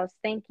and foremost,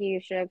 thank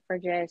you, Shug, for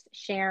just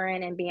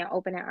sharing and being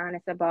open and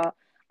honest about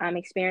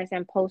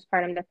experiencing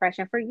postpartum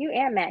depression for you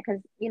and Matt,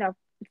 because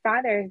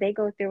fathers, they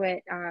go through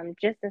it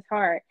just as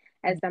hard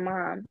as the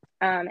mom.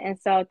 And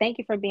so thank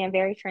you for being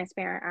very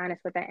transparent,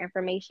 honest with that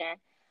information.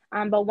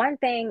 But one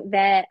thing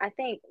that I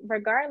think,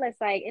 regardless,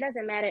 like it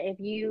doesn't matter if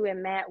you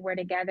and Matt were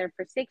together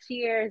for 6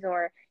 years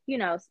or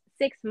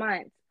 6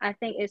 months. I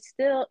think it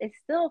still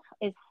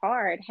is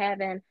hard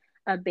having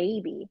a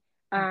baby,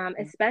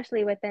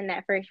 especially within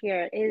that first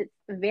year. It's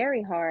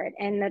very hard.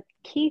 And the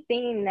key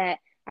thing that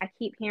I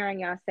keep hearing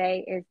y'all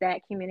say is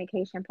that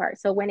communication part.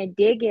 So when it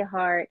did get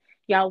hard,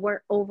 y'all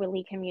were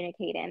overly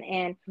communicating.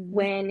 And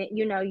when,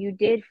 you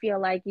did feel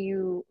like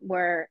you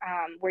were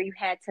where you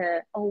had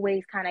to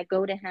always kind of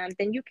go to him,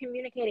 then you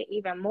communicated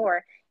even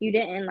more. You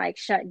didn't like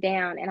shut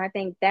down. And I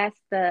think that's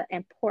the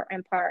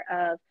important part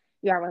of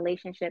your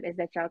relationship, is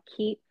that y'all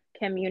keep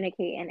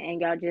communicating and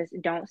y'all just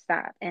don't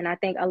stop. And I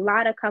think a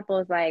lot of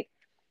couples, like,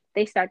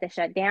 they start to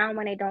shut down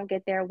when they don't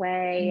get their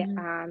way.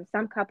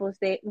 Some couples,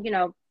 they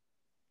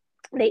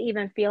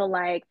even feel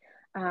like,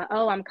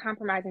 oh, I'm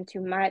compromising too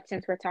much,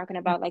 since we're talking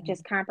about like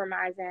just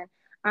compromising.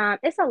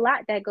 It's a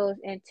lot that goes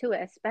into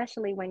it,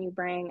 especially when you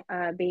bring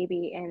a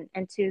baby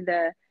into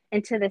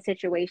the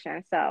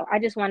situation. So I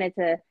just wanted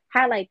to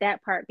highlight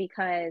that part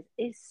because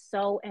it's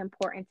so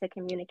important to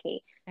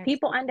communicate. Absolutely.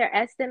 People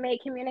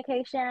underestimate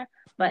communication,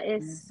 but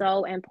it's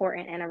so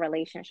important in a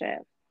relationship.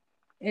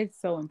 It's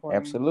so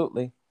important.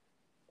 Absolutely.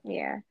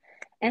 Yeah.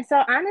 And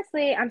so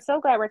honestly, I'm so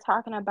glad we're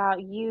talking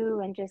about you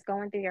and just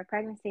going through your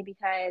pregnancy,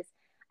 because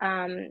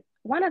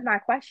one of my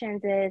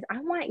questions is,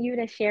 I want you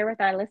to share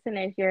with our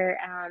listeners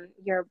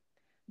your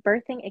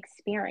birthing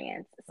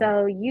experience.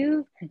 So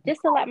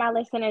just to let my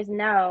listeners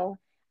know,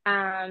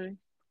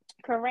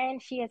 Corinne,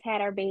 she has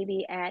had her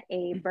baby at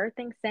a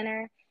birthing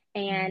center.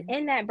 And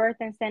in that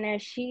birthing center,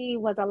 she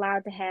was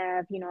allowed to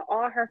have,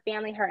 all her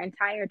family, her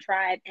entire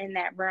tribe in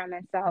that room.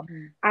 And so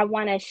I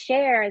want to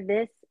share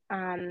this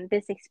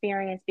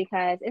experience,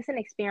 because it's an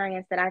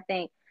experience that I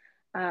think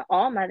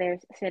all mothers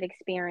should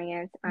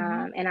experience.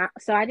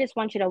 So I just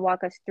want you to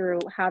walk us through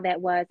how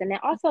that was, and then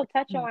also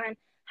touch on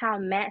how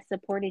Matt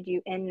supported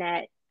you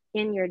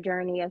in your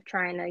journey of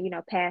trying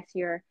to, pass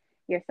your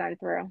son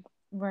through.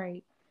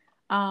 Right.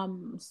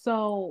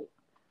 So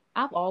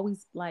I've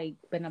always like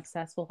been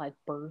obsessed with like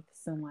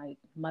births and like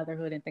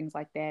motherhood and things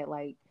like that.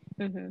 Like,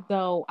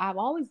 so I've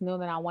always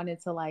known that I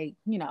wanted to like,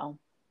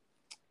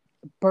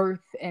 birth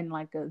in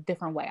like a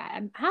different way.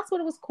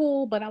 Hospital was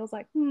cool, but I was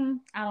like,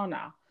 I don't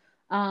know.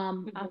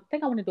 I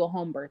think I want to do a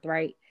home birth,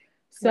 right?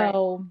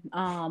 So,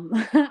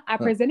 I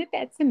presented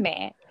that to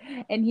Matt,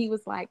 and he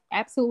was like,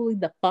 "Absolutely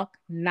the fuck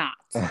not."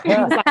 He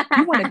was like,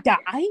 "You want to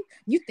die?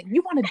 You think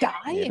you want to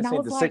die?" Yeah, and I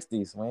was the like,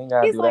 "60s. We ain't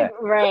gotta do like,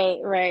 that."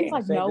 Right. He's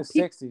like, "No, the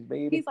 '60s,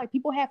 baby." He's like,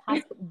 "People have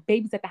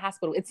babies at the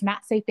hospital. It's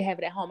not safe to have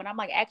it at home." And I'm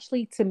like,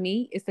 "Actually, to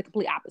me, it's the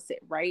complete opposite,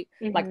 right?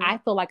 Like, I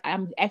feel like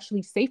I'm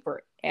actually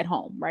safer at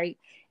home, right?"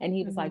 And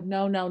he was like,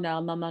 "No."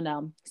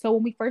 So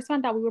when we first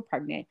found out we were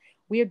pregnant,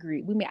 we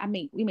agreed. We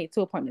made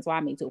 2 appointments. Well,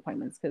 I made 2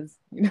 appointments because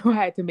I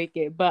had to make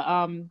it. But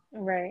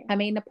right. I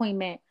made an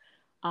appointment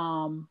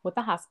with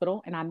the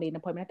hospital, and I made an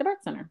appointment at the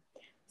birth center.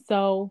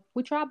 So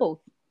we tried both.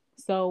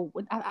 So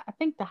I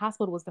think the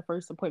hospital was the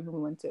first appointment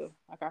we went to,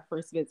 like our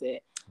first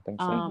visit. I think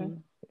so.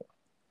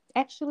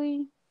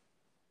 Actually,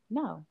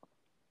 no.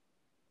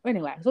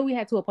 Anyway, so we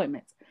had 2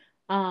 appointments.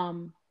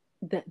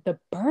 The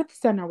birth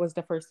center was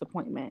the first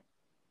appointment,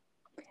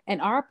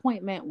 and our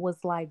appointment was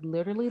like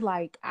literally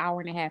like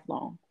hour and a half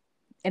long,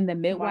 and the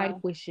midwife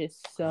was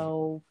just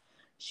so.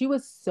 She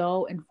was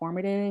so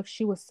informative.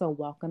 She was so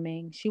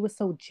welcoming. She was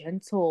so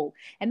gentle,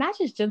 and not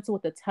just gentle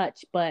with the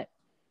touch, but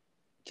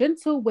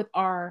gentle with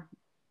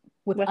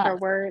with her us.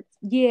 words.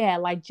 Yeah,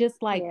 like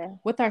just like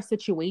with our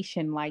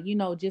situation, like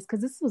just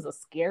because this was a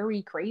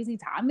scary, crazy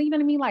time. You know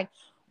what I mean? Like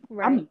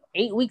I'm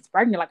 8 weeks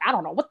pregnant. Like I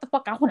don't know what the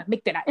fuck I want to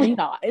make that.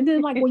 And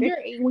then like when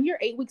you're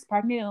 8 weeks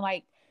pregnant and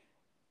like,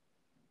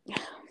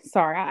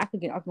 sorry, I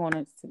could get I'm going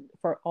on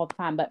for all the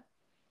time, but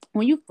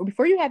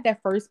before you have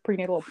that first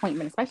prenatal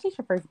appointment, especially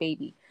your first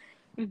baby,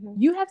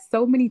 you have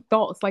so many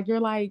thoughts. Like you're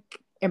like,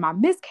 am I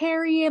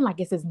miscarrying? Like,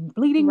 is this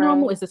bleeding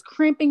normal? Is this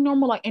cramping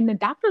normal? Like, and the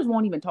doctors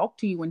won't even talk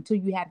to you until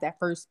you have that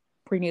first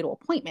prenatal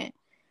appointment.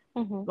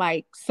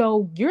 Like,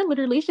 so you're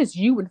literally, it's just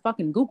you and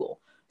fucking Google.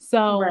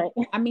 So,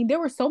 I mean, there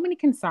were so many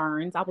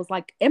concerns. I was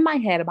like in my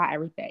head about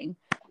everything.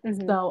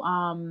 So,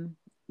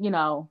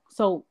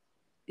 so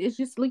it's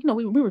just,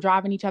 we were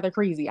driving each other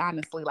crazy,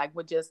 honestly. Like,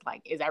 we're just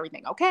like, is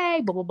everything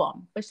okay? Blah, blah, blah.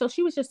 But so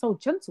she was just so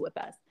gentle with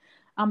us.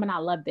 And I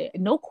loved it.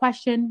 No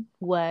question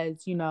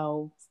was,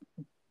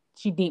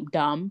 she deemed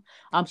dumb.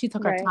 She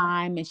took her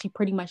time, and she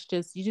pretty much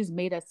you just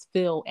made us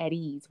feel at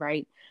ease.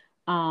 Right.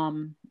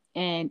 And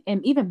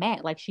even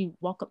Matt, like she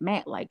welcomed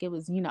Matt, like it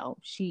was,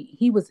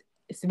 he was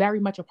very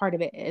much a part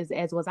of it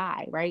as was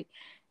I. Right.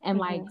 And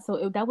like,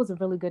 so that was a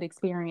really good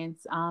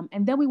experience.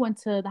 And then we went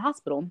to the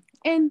hospital,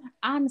 and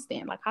I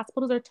understand like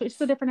hospitals are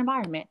it's a different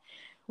environment.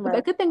 But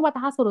the good thing about the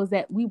hospital is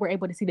that we were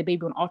able to see the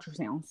baby on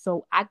ultrasound.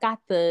 So I got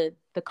the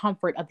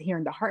comfort of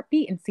hearing the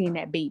heartbeat and seeing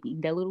that baby,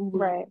 that little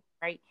right.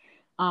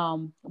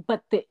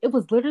 But it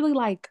was literally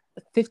like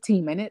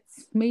 15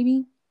 minutes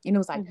maybe. And it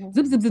was like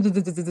zip, zip, zip, zip,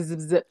 zip, zip, zip,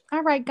 zip.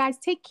 All right, guys,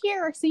 take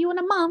care. See you in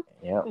a month.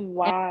 Yeah.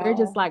 Wow. And we're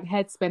just like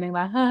head spinning,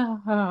 like,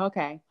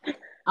 okay.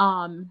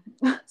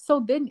 So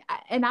then,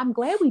 and I'm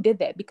glad we did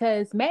that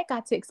because Matt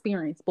got to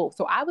experience both.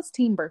 So I was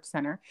team birth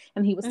center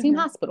and he was team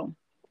hospital.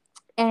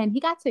 And he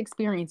got to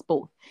experience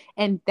both.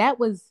 And that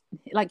was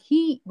like,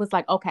 he was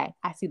like, okay,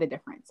 I see the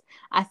difference.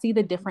 I see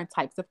the different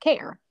types of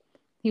care.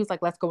 He was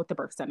like, let's go with the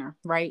birth center.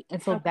 Right.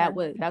 And so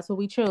that's what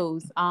we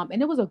chose. And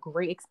it was a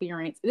great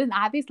experience. And then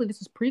obviously this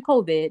was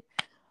pre-COVID.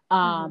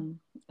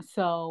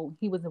 So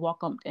he was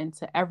welcomed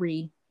into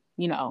every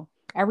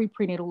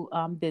prenatal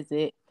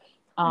visit.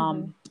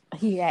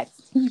 He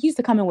used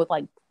to come in with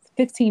like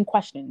 15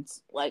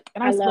 questions. Like,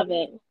 and I love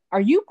it.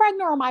 Are you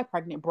pregnant or am I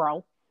pregnant,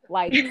 bro?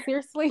 Like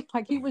seriously,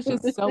 like he was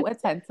just so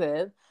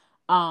attentive.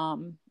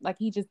 Like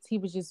he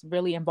was just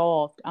really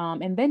involved.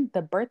 And then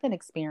the birthing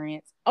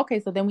experience. Okay,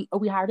 so then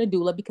we hired a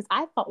doula because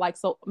I felt like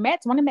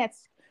one of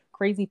Matt's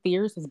crazy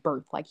fears is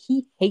birth. Like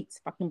he hates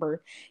fucking birth.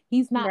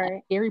 He's not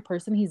a scary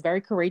person. He's very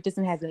courageous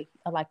and has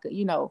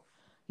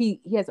he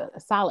has a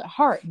solid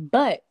heart,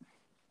 but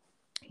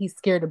he's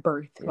scared of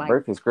birth. Like,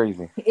 birth is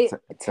crazy. It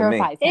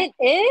terrifies him.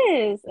 It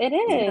is. It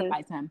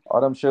terrifies him.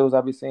 All them shows I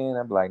be seeing,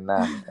 I'm like,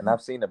 nah. And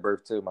I've seen the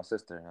birth too, my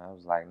sister. And I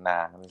was like,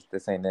 nah,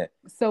 this ain't it.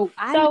 So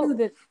I knew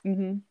that.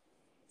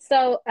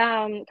 So,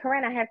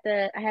 Corinne, I have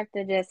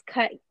to just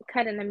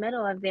cut in the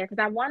middle of there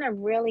because I want to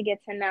really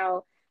get to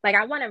know, like,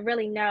 I want to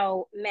really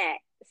know Matt.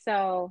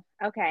 So,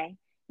 okay,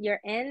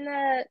 you're in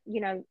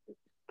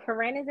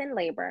Corinne is in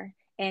labor.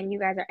 And you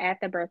guys are at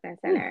the birthing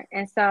center.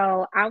 And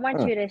so I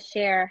want you to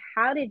share,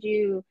 how did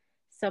you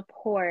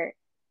support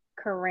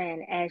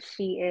Corinne as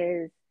she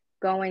is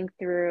going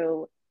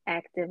through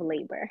active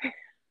labor?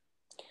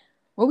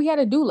 Well, we had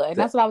a doula, and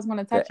that's what I was going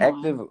to touch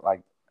on.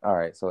 All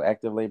right, so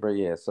active labor,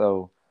 yeah.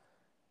 So,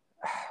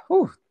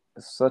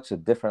 it's such a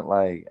different,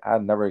 like,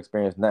 I've never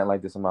experienced nothing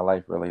like this in my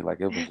life, really. Like,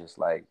 it was just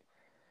like,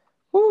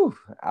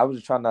 I was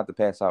just trying not to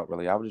pass out,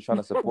 really. I was just trying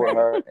to support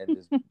her and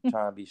just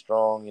trying to be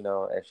strong,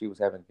 as she was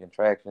having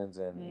contractions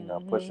and,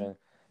 pushing,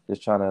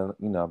 just trying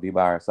to, be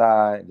by her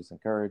side and just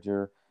encourage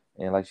her.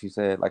 And like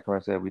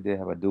Corinne said, we did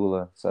have a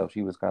doula. So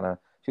she was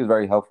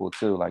very helpful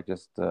too, like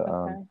just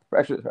for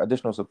extra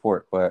additional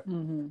support. But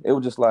it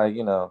was just like,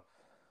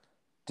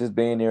 just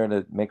being there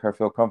to make her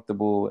feel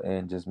comfortable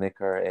and just make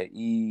her at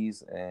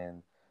ease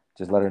and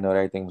just let her know that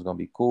everything was going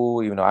to be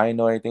cool, even though I didn't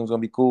know everything was going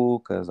to be cool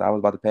because I was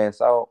about to pass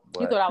out.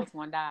 But, you thought I was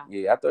going to die.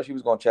 Yeah, I thought she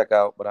was going to check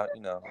out, but I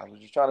was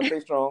just trying to stay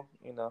strong,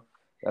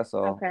 that's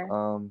all. Okay.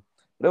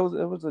 But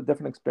it was a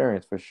different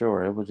experience for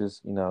sure. It was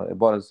just, it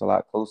brought us a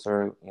lot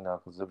closer,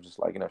 because it was just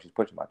like, she's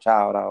pushing my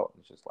child out.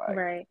 It's just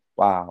like,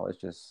 wow, it's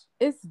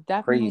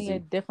definitely crazy. A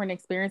different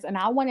experience. And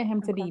I wanted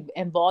him to be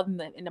involved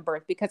in the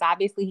birth because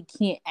obviously he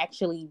can't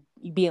actually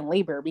be in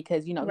labor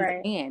because, he's a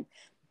man.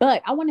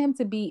 But I want him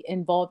to be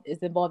involved as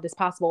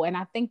possible. And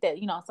I think that,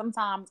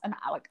 sometimes, and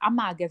I'm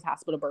not against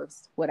hospital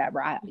births,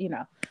 whatever,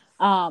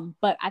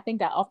 but I think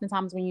that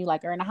oftentimes when you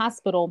like are in a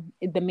hospital,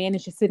 the man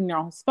is just sitting there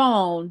on his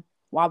phone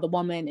while the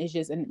woman is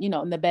just in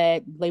the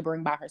bed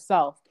laboring by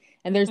herself.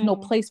 And there's no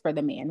place for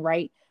the man,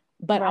 right?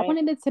 But I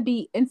wanted it to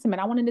be intimate.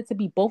 I wanted it to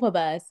be both of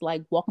us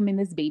like welcoming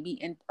this baby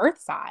in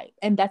Earthside.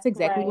 And that's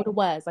exactly what it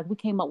was. Like we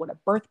came up with a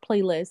birth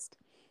playlist,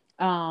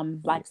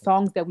 like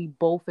songs that we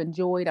both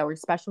enjoyed that were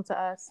special to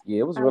us. Yeah,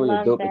 it was really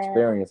a dope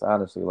experience,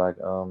 honestly. Like,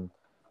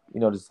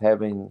 just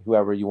having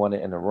whoever you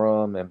wanted in the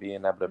room and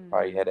being able to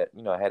probably had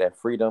that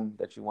freedom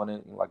that you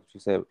wanted. Like you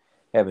said,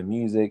 having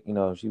music,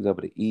 she was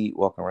able to eat,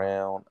 walk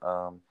around.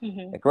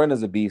 And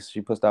Corinna's a beast.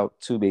 She pushed out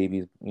 2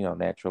 babies,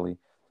 naturally.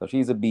 So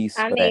she's a beast.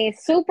 I mean,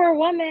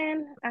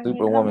 superwoman.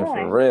 Superwoman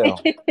for real.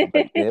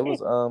 But yeah,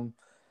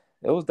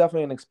 it was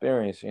definitely an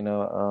experience,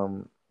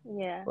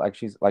 Yeah.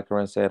 Like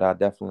Corinne said, I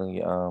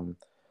definitely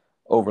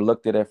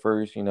overlooked it at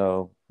first,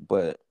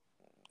 but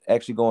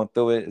actually going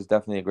through it is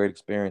definitely a great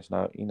experience.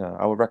 Now,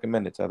 I would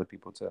recommend it to other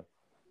people too.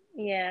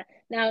 Yeah.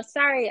 Now,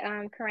 sorry,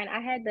 Corinne,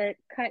 I had to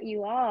cut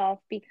you off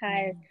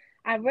because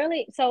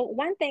so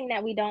one thing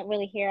that we don't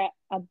really hear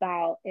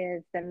about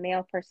is the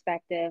male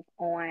perspective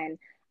on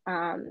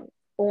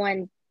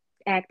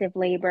active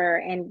labor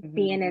and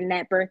being in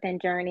that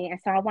birthing journey. And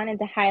so I wanted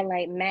to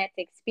highlight Matt's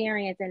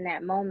experience in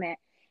that moment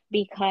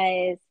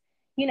because,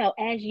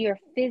 as you're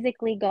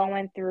physically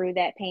going through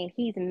that pain,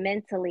 he's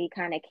mentally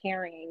kind of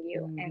carrying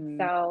you. And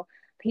so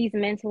he's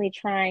mentally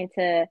trying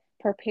to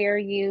prepare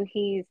you.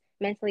 He's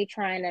mentally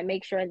trying to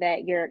make sure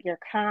that you're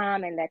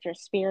calm and that your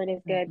spirit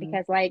is good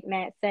because like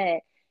Matt said,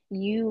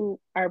 you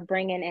are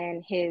bringing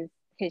in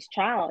his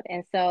child.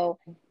 And so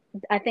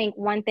I think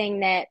one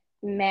thing that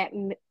Matt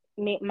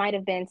might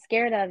have been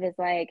scared of is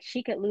like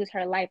she could lose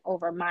her life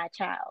over my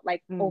child,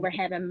 like over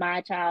having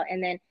my child.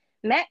 And then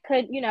Matt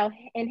could,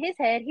 in his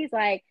head, he's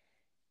like,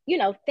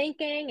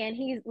 thinking, and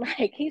he's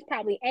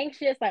probably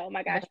anxious, like, oh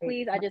my gosh,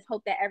 please, I just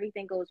hope that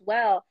everything goes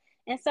well.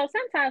 And so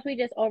sometimes we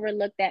just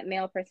overlook that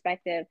male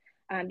perspective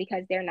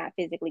because they're not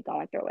physically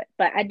going through it.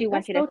 But I do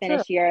want you to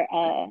finish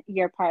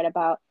your part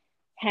about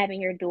having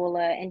your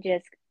doula and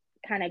just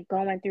kind of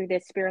going through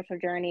this spiritual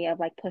journey of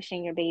like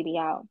pushing your baby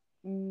out.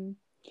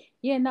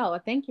 Yeah, no,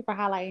 thank you for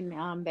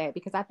highlighting that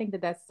because I think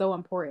that that's so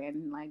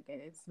important. Like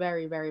it's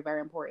very, very,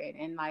 very important.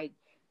 And like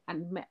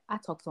I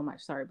talk so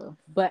much, sorry, boo,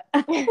 but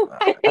I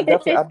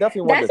definitely wanted that's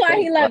to why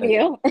thank, he love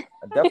you. I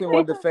definitely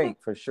wanted to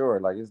thank for sure.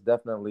 Like it's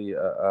definitely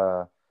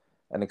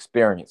an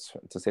experience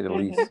to say the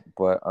least.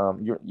 But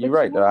you're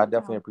right though. I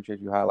definitely appreciate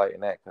you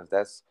highlighting that because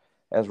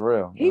that's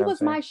real. He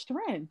was my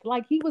strength.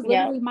 Like he was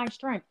literally my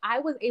strength. I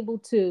was able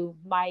to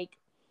like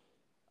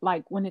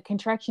when the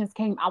contractions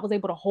came, I was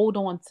able to hold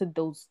on to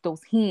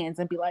those hands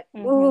and be like,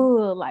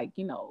 oh, like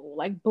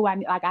like boo,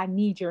 I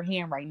need your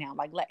hand right now,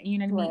 like you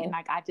know what I mean, and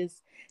like I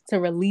just to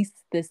release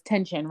this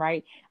tension,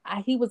 right?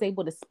 He was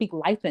able to speak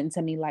life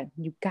into me, like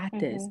you got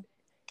this,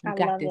 you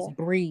got this,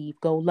 breathe,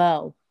 go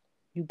low,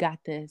 you got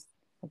this,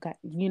 okay,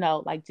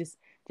 like just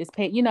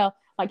pay,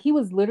 like he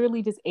was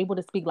literally just able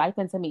to speak life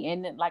into me,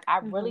 and like I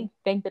really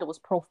think that it was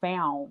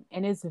profound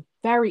and it's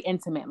very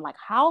intimate, like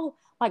how.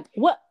 Like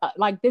what,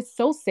 like this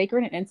so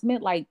sacred and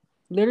intimate, like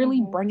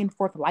literally bringing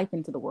forth life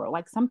into the world,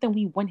 like something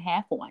we went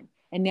half on.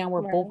 And now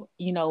we're both,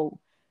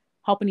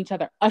 helping each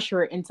other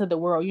usher it into the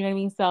world. You know what I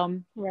mean?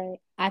 So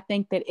I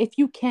think that if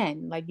you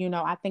can, like,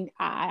 I think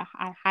I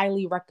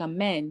highly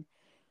recommend,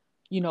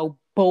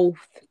 both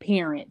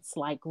parents,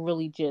 like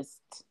really just,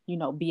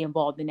 be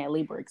involved in that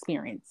labor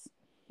experience.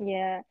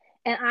 Yeah.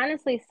 And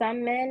honestly,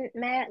 some men,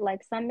 Matt,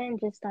 like some men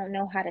just don't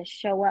know how to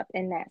show up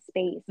in that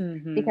space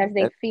because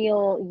they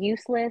feel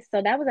useless.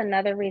 So that was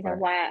another reason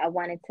why I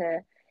wanted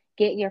to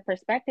get your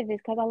perspective is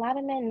because a lot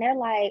of men, they're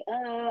like,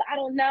 I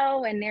don't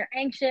know. And they're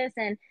anxious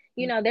and,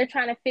 they're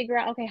trying to figure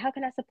out, okay, how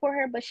can I support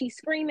her? But she's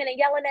screaming and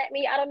yelling at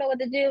me. I don't know what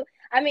to do.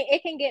 I mean,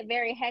 it can get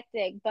very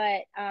hectic,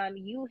 but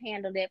you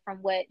handled it from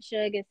what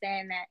Suge is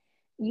saying that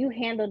you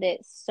handled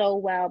it so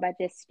well by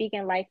just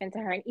speaking life into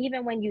her. And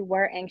even when you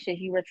were anxious,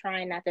 you were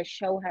trying not to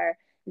show her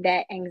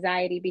that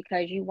anxiety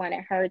because you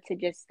wanted her to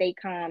just stay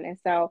calm. And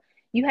so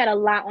you had a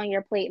lot on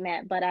your plate,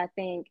 Matt, but I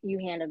think you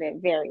handled it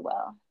very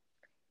well.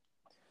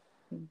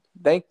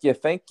 Thank you.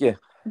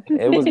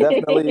 It was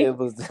definitely, it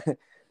was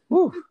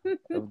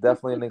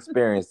definitely an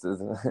experience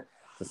to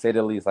say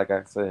the least. Like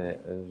I said,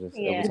 it was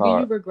hard.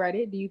 Do you regret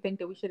it? Do you think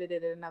that we should have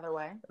did it another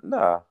way?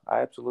 No, I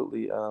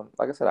absolutely,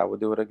 like I said, I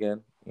would do it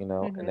again,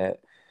 and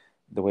that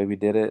the way we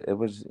did it, it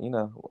was,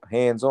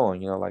 hands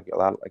on, like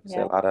like you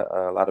said,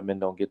 a lot of men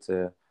don't get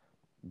to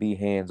be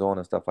hands on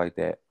and stuff like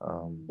that.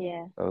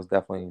 It was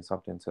definitely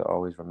something to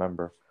always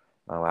remember.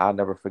 I'll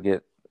never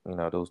forget,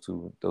 those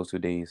two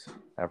days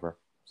ever.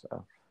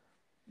 So.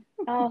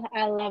 Oh,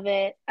 I love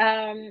it.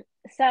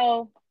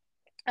 So,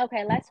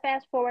 okay, let's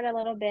fast forward a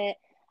little bit.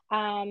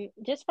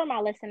 Just for my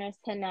listeners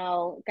to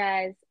know,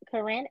 guys,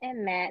 Corinne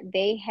and Matt,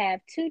 they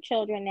have 2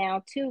 children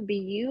now, 2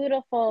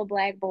 beautiful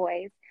Black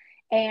boys,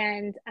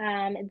 and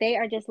they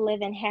are just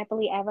living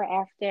happily ever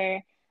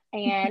after.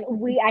 And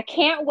I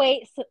can't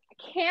wait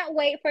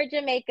for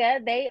Jamaica.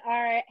 They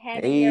are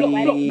having their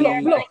wedding Hey,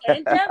 ceremony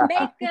in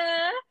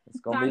Jamaica. it's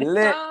So gonna be I'm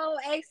lit. so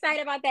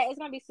excited about that. It's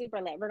gonna be super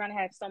lit. We're gonna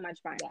have so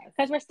much fun Yes.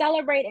 because we're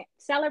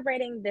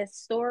celebrating this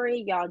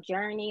story, y'all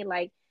journey.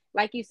 Like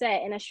you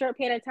said, in a short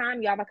period of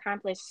time, y'all have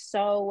accomplished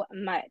so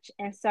much.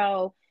 And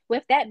so,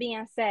 with that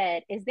being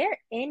said, is there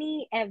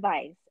any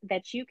advice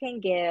that you can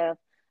give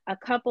a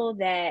couple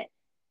that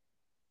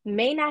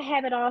may not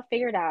have it all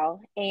figured out,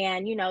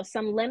 and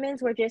some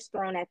lemons were just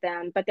thrown at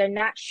them, but they're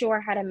not sure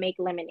how to make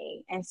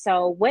lemonade? And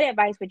so what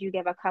advice would you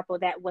give a couple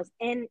that was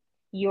in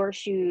your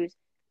shoes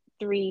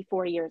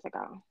 3-4 years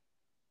ago?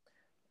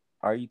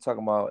 Are you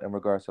talking about in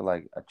regards to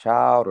like a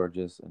child or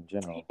just in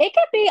general? It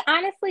could be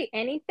honestly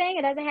anything.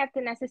 It doesn't have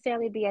to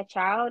necessarily be a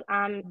child.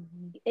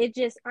 Mm-hmm. It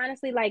just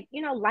honestly, like,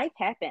 life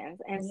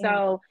happens. And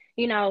Yeah.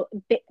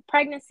 so,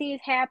 pregnancies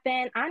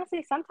happen.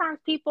 Honestly, sometimes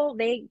people,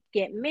 they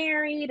get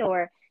married,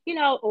 or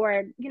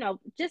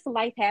just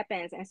life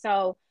happens. And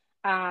so,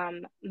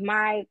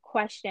 my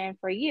question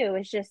for you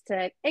is just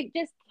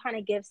kind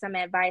of give some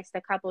advice to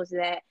couples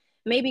that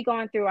may be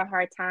going through a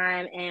hard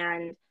time,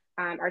 and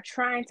are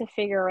trying to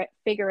figure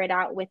it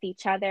out with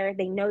each other.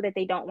 They know that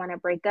they don't want to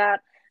break up,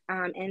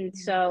 and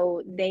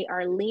so they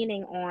are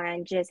leaning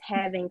on just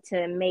having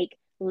to make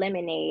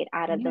lemonade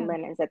out of the Yeah.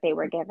 lemons that they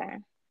were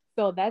given.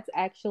 So that's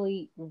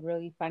actually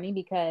really funny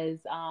because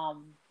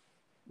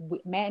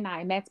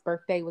Matt's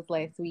birthday was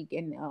last week,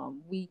 and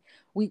we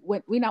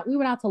went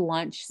out to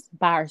lunch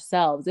by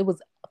ourselves. It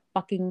was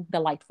fucking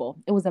delightful.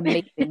 It was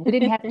amazing. We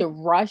didn't have to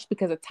rush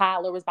because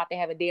Tyler was about to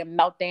have a damn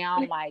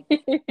meltdown. Like,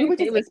 we were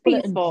just It was able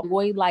to peaceful.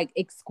 enjoy like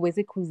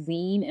exquisite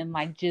cuisine and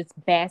like just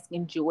bask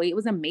in joy. It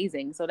was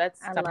amazing. So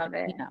that's I something, love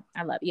it.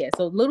 I love. Yeah.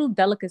 So little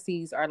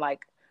delicacies are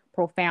like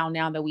profound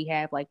now that we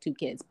have like two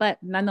kids, but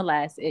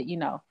nonetheless,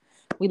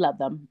 we love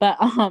them. But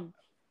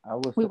I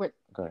was we were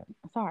go ahead.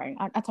 sorry,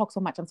 I talk so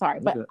much. I'm sorry,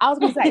 You but good. I was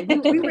gonna say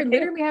we were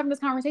literally having this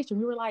conversation.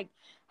 We were like,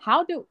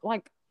 how do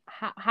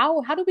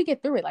we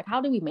get through it? Like,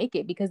 how do we make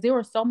it? Because there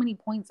were so many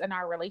points in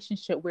our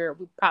relationship where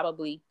we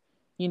probably,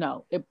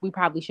 we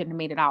probably shouldn't have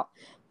made it out.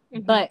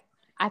 Mhm. But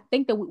I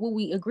think that what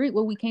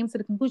we came to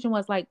the conclusion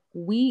was like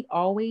we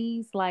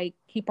always like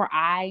keep our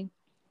eye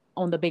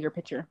on the bigger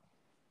picture,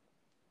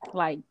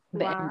 like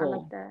the end Wow, I love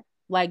goal. that.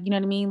 Like, you know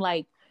what I mean?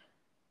 Like,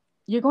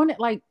 you're going to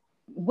like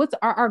what's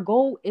our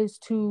goal is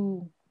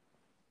to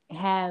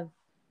have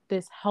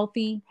this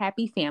healthy,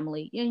 happy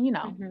family, and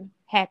Mhm.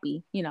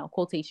 happy,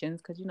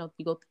 quotations, because you go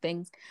through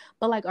things,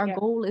 but like our Yeah.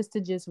 goal is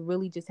to just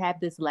really just have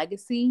this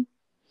legacy.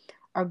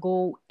 Our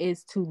goal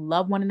is to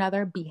love one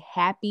another, be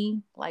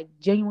happy, like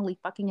genuinely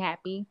fucking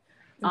happy,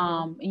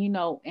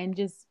 Mhm. and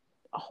just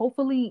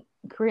hopefully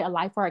create a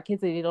life for our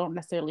kids that they don't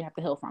necessarily have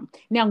to heal from.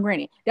 Now,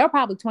 granted, they'll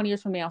probably 20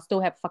 years from now still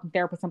have a fucking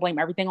therapist and blame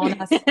everything on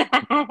us.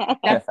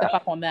 That's the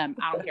fuck on them.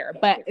 I don't care.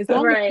 But as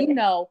long as we Right.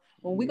 know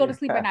when we go to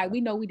sleep at Yeah. night,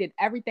 we know we did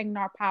everything in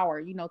our power,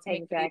 to make sure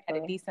they had a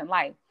Exactly. decent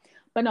life.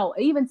 But no,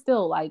 even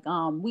still, like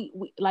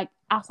we like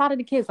outside of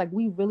the kids, like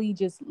we really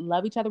just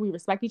love each other, we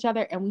respect each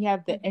other, and we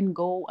have the Mhm. end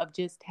goal of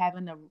just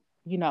having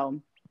you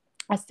know,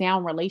 a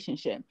sound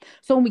relationship.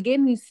 So when we get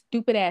in these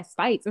stupid ass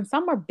fights, and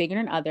some are bigger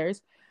than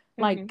others,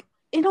 Mhm. like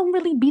it don't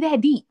really be that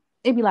deep.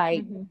 It'd be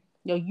like, Mhm.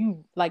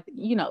 you like,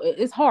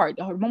 it's hard.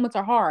 The moments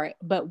are hard,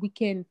 but we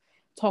can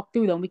talk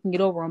through them. We can get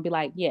over and be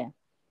like, yeah,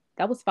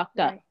 that was fucked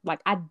up. Right.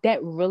 Like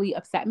that really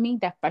upset me.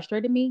 That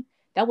frustrated me.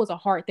 That was a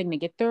hard thing to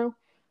get through,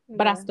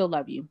 but I Yeah. still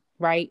love you.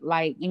 Right.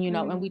 Like,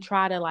 and we Mm.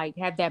 try to like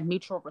have that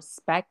mutual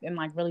respect and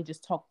like really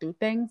just talk through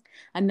things.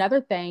 Another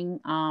thing,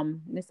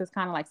 this is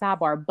kind of like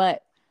sidebar,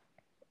 but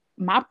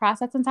my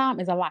processing time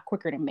is a lot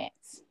quicker than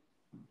Matt's.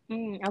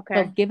 So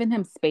Okay. giving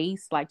him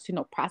space, like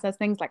to process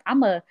things, like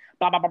I'm a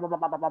blah blah blah blah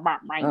blah blah blah blah,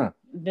 right? Mm,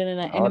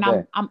 And all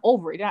then day. I'm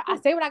over it. I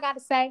say what I got to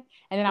say,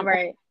 and then I'm over,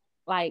 Right.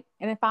 like,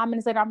 and then 5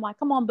 minutes later, I'm like,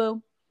 come on,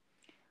 boo,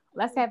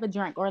 let's have a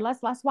drink, or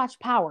let's watch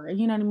Power.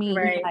 You know what I mean? He's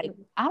Right. like,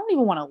 I don't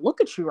even want to look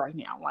at you right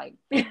now. Like,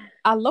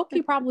 I low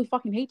key probably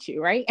fucking hate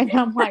you, right? And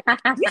I'm like,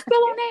 you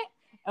still on that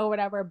or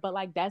whatever. But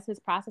like that's his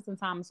processing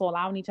time. So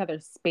allowing each other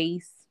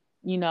space,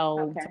 to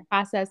Okay.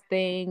 process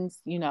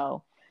things,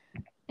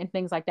 and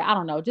things like that. I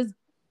don't know. Just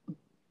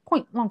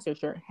long story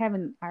short,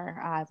 having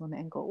our eyes on the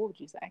end goal. What would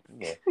you say?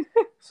 Yeah.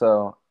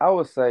 So I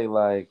would say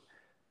like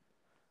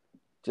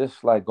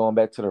just like going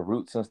back to the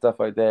roots and stuff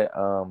like that.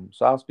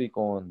 So I'll speak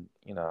on,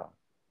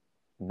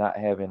 not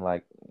having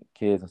like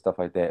kids and stuff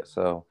like that.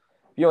 So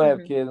if you don't have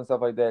Mhm. kids and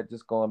stuff like that,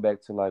 just going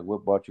back to like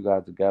what brought you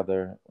guys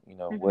together,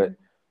 Mhm.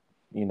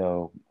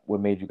 what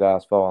made you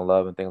guys fall in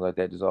love and things like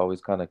that. Just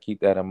always kind of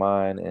keep that in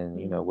mind,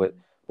 and what Mhm.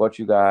 brought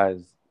you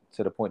guys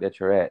to the point that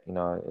you're at.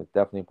 It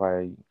definitely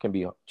probably can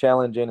be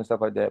challenging and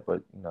stuff like that,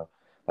 but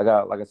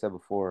like I said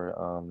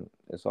before,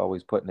 it's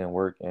always putting in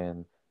work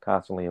and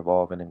constantly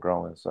evolving and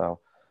growing. So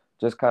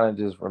just kind of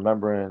just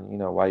remembering,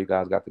 why you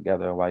guys got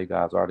together and why you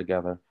guys are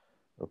together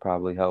will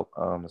probably help.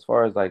 As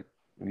far as like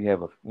if you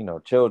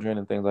have children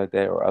and things like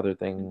that or other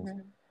things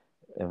Mhm.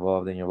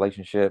 involved in your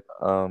relationship,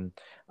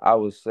 I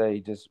would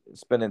say just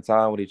spending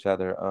time with each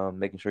other,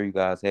 making sure you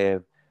guys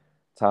have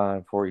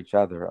time for each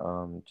other.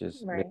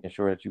 Just Right. making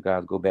sure that you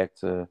guys go back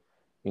to,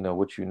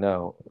 what you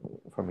know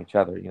from each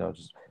other.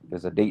 Just if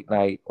there's a date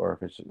night or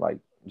if it's like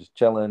just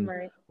chilling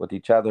Right. with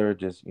each other,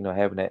 just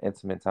having that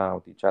intimate time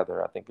with each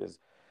other, I think is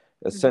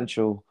Mm-hmm.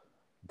 essential,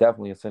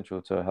 definitely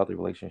essential to a healthy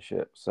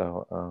relationship.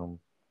 So,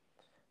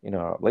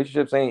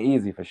 relationships ain't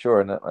easy for sure.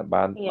 And like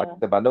I Yeah.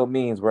 said, by no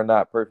means we're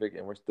not perfect,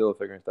 and we're still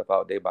figuring stuff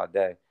out day by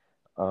day.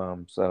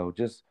 So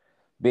just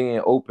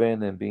being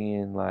open and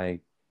being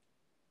like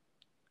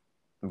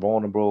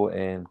vulnerable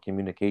and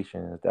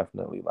communication is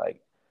definitely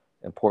like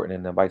important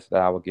and advice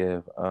that I would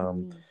give.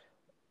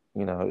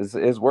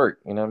 It's work.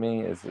 You know what I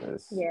mean?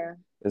 Yeah.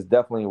 It's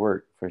definitely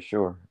work for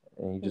sure,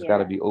 and you just got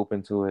to Yeah. be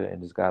open to it,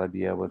 and just got to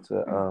be able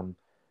to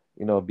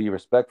be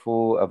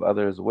respectful of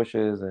others'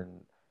 wishes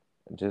and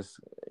just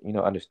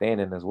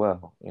understanding as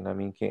well. You know what I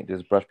mean? Can't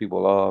just brush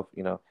people off.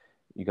 You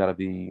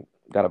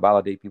gotta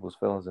validate people's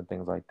feelings and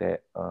things like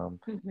that.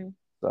 Mm-hmm.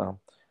 So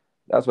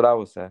that's what I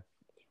would say.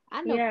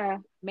 I know Yeah.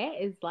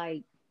 Matt is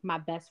like my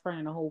best friend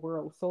in the whole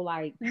world. So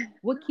like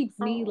what keeps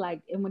me Oh.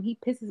 like, and when he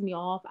pisses me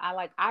off,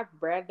 I'd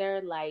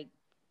rather like,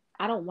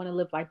 I don't want to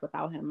live life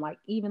without him. Like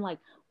even like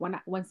when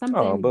Oh,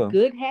 something boom.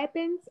 good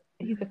happens,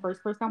 he's the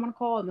first person I want to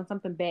call, and when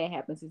something bad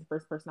happens, he's the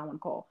first person I want to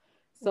call.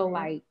 So Yeah.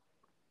 like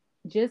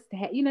just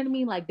you know what I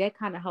mean? Like that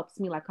kind of helps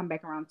me like come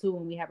back around too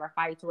when we have our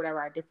fights or whatever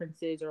our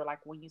differences, or like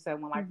when you said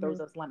when life Mm-hmm.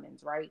 throws us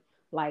lemons, right?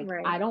 Like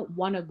Right. I don't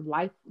want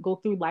to go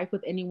through life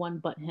with anyone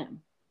but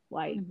him.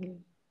 Like Mm-hmm.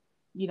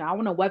 I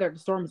want to weather the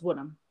storms with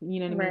him.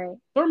 You know what I mean? Right.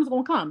 Storms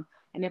gonna come,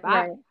 and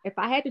Right. if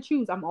I had to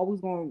choose, I'm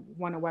always gonna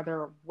want to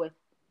weather with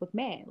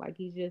Matt. Like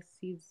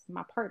he's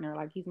my partner.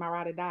 Like he's my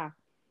ride or die.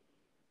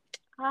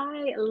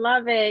 I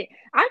love it.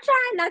 I'm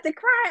trying not to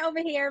cry over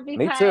here Me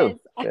too. because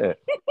Shit.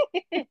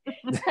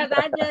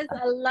 I just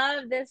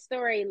love this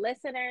story.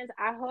 Listeners,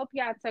 I hope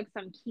y'all took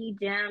some key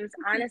gems.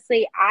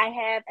 Honestly, I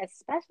have,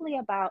 especially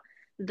about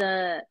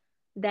the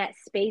that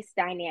space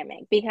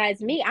dynamic,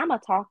 because me, I'm a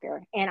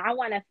talker and I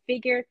want to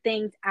figure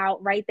things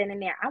out right then and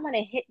there. I want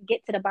to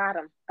get to the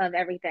bottom of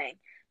everything,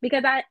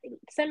 because I,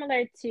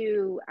 similar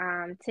to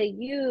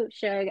you,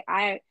 Shug,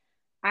 I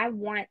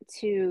want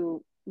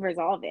to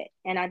resolve it,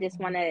 and I just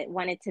want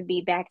it to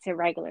be back to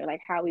regular,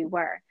 like how we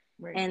were.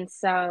 Right. And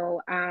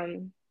so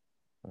one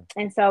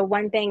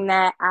thing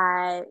that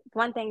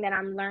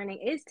I'm learning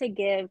is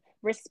to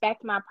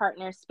respect my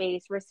partner's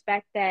space,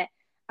 respect that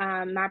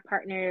my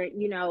partner,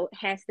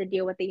 has to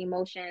deal with the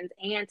emotions,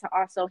 and to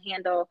also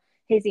handle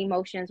his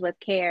emotions with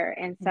care.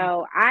 And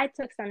so I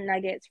took some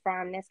nuggets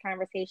from this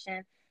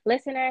conversation.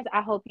 Listeners,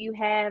 I hope you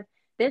have.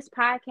 This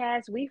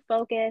podcast, we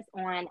focus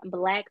on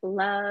Black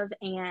love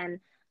and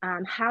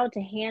how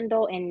to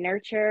handle and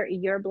nurture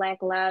your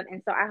Black love.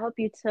 And so I hope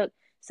you took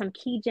some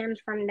key gems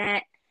from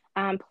that.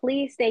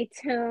 Please stay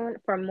tuned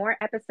for more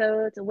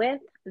episodes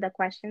with the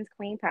Questions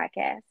Queen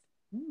podcast.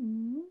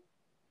 Mm-hmm.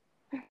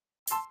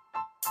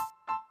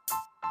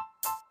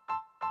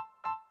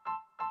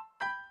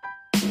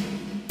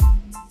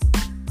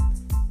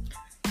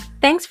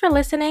 Thanks for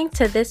listening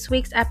to this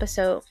week's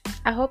episode.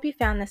 I hope you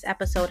found this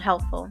episode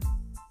helpful.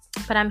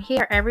 But I'm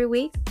here every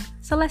week,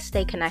 so let's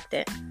stay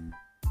connected.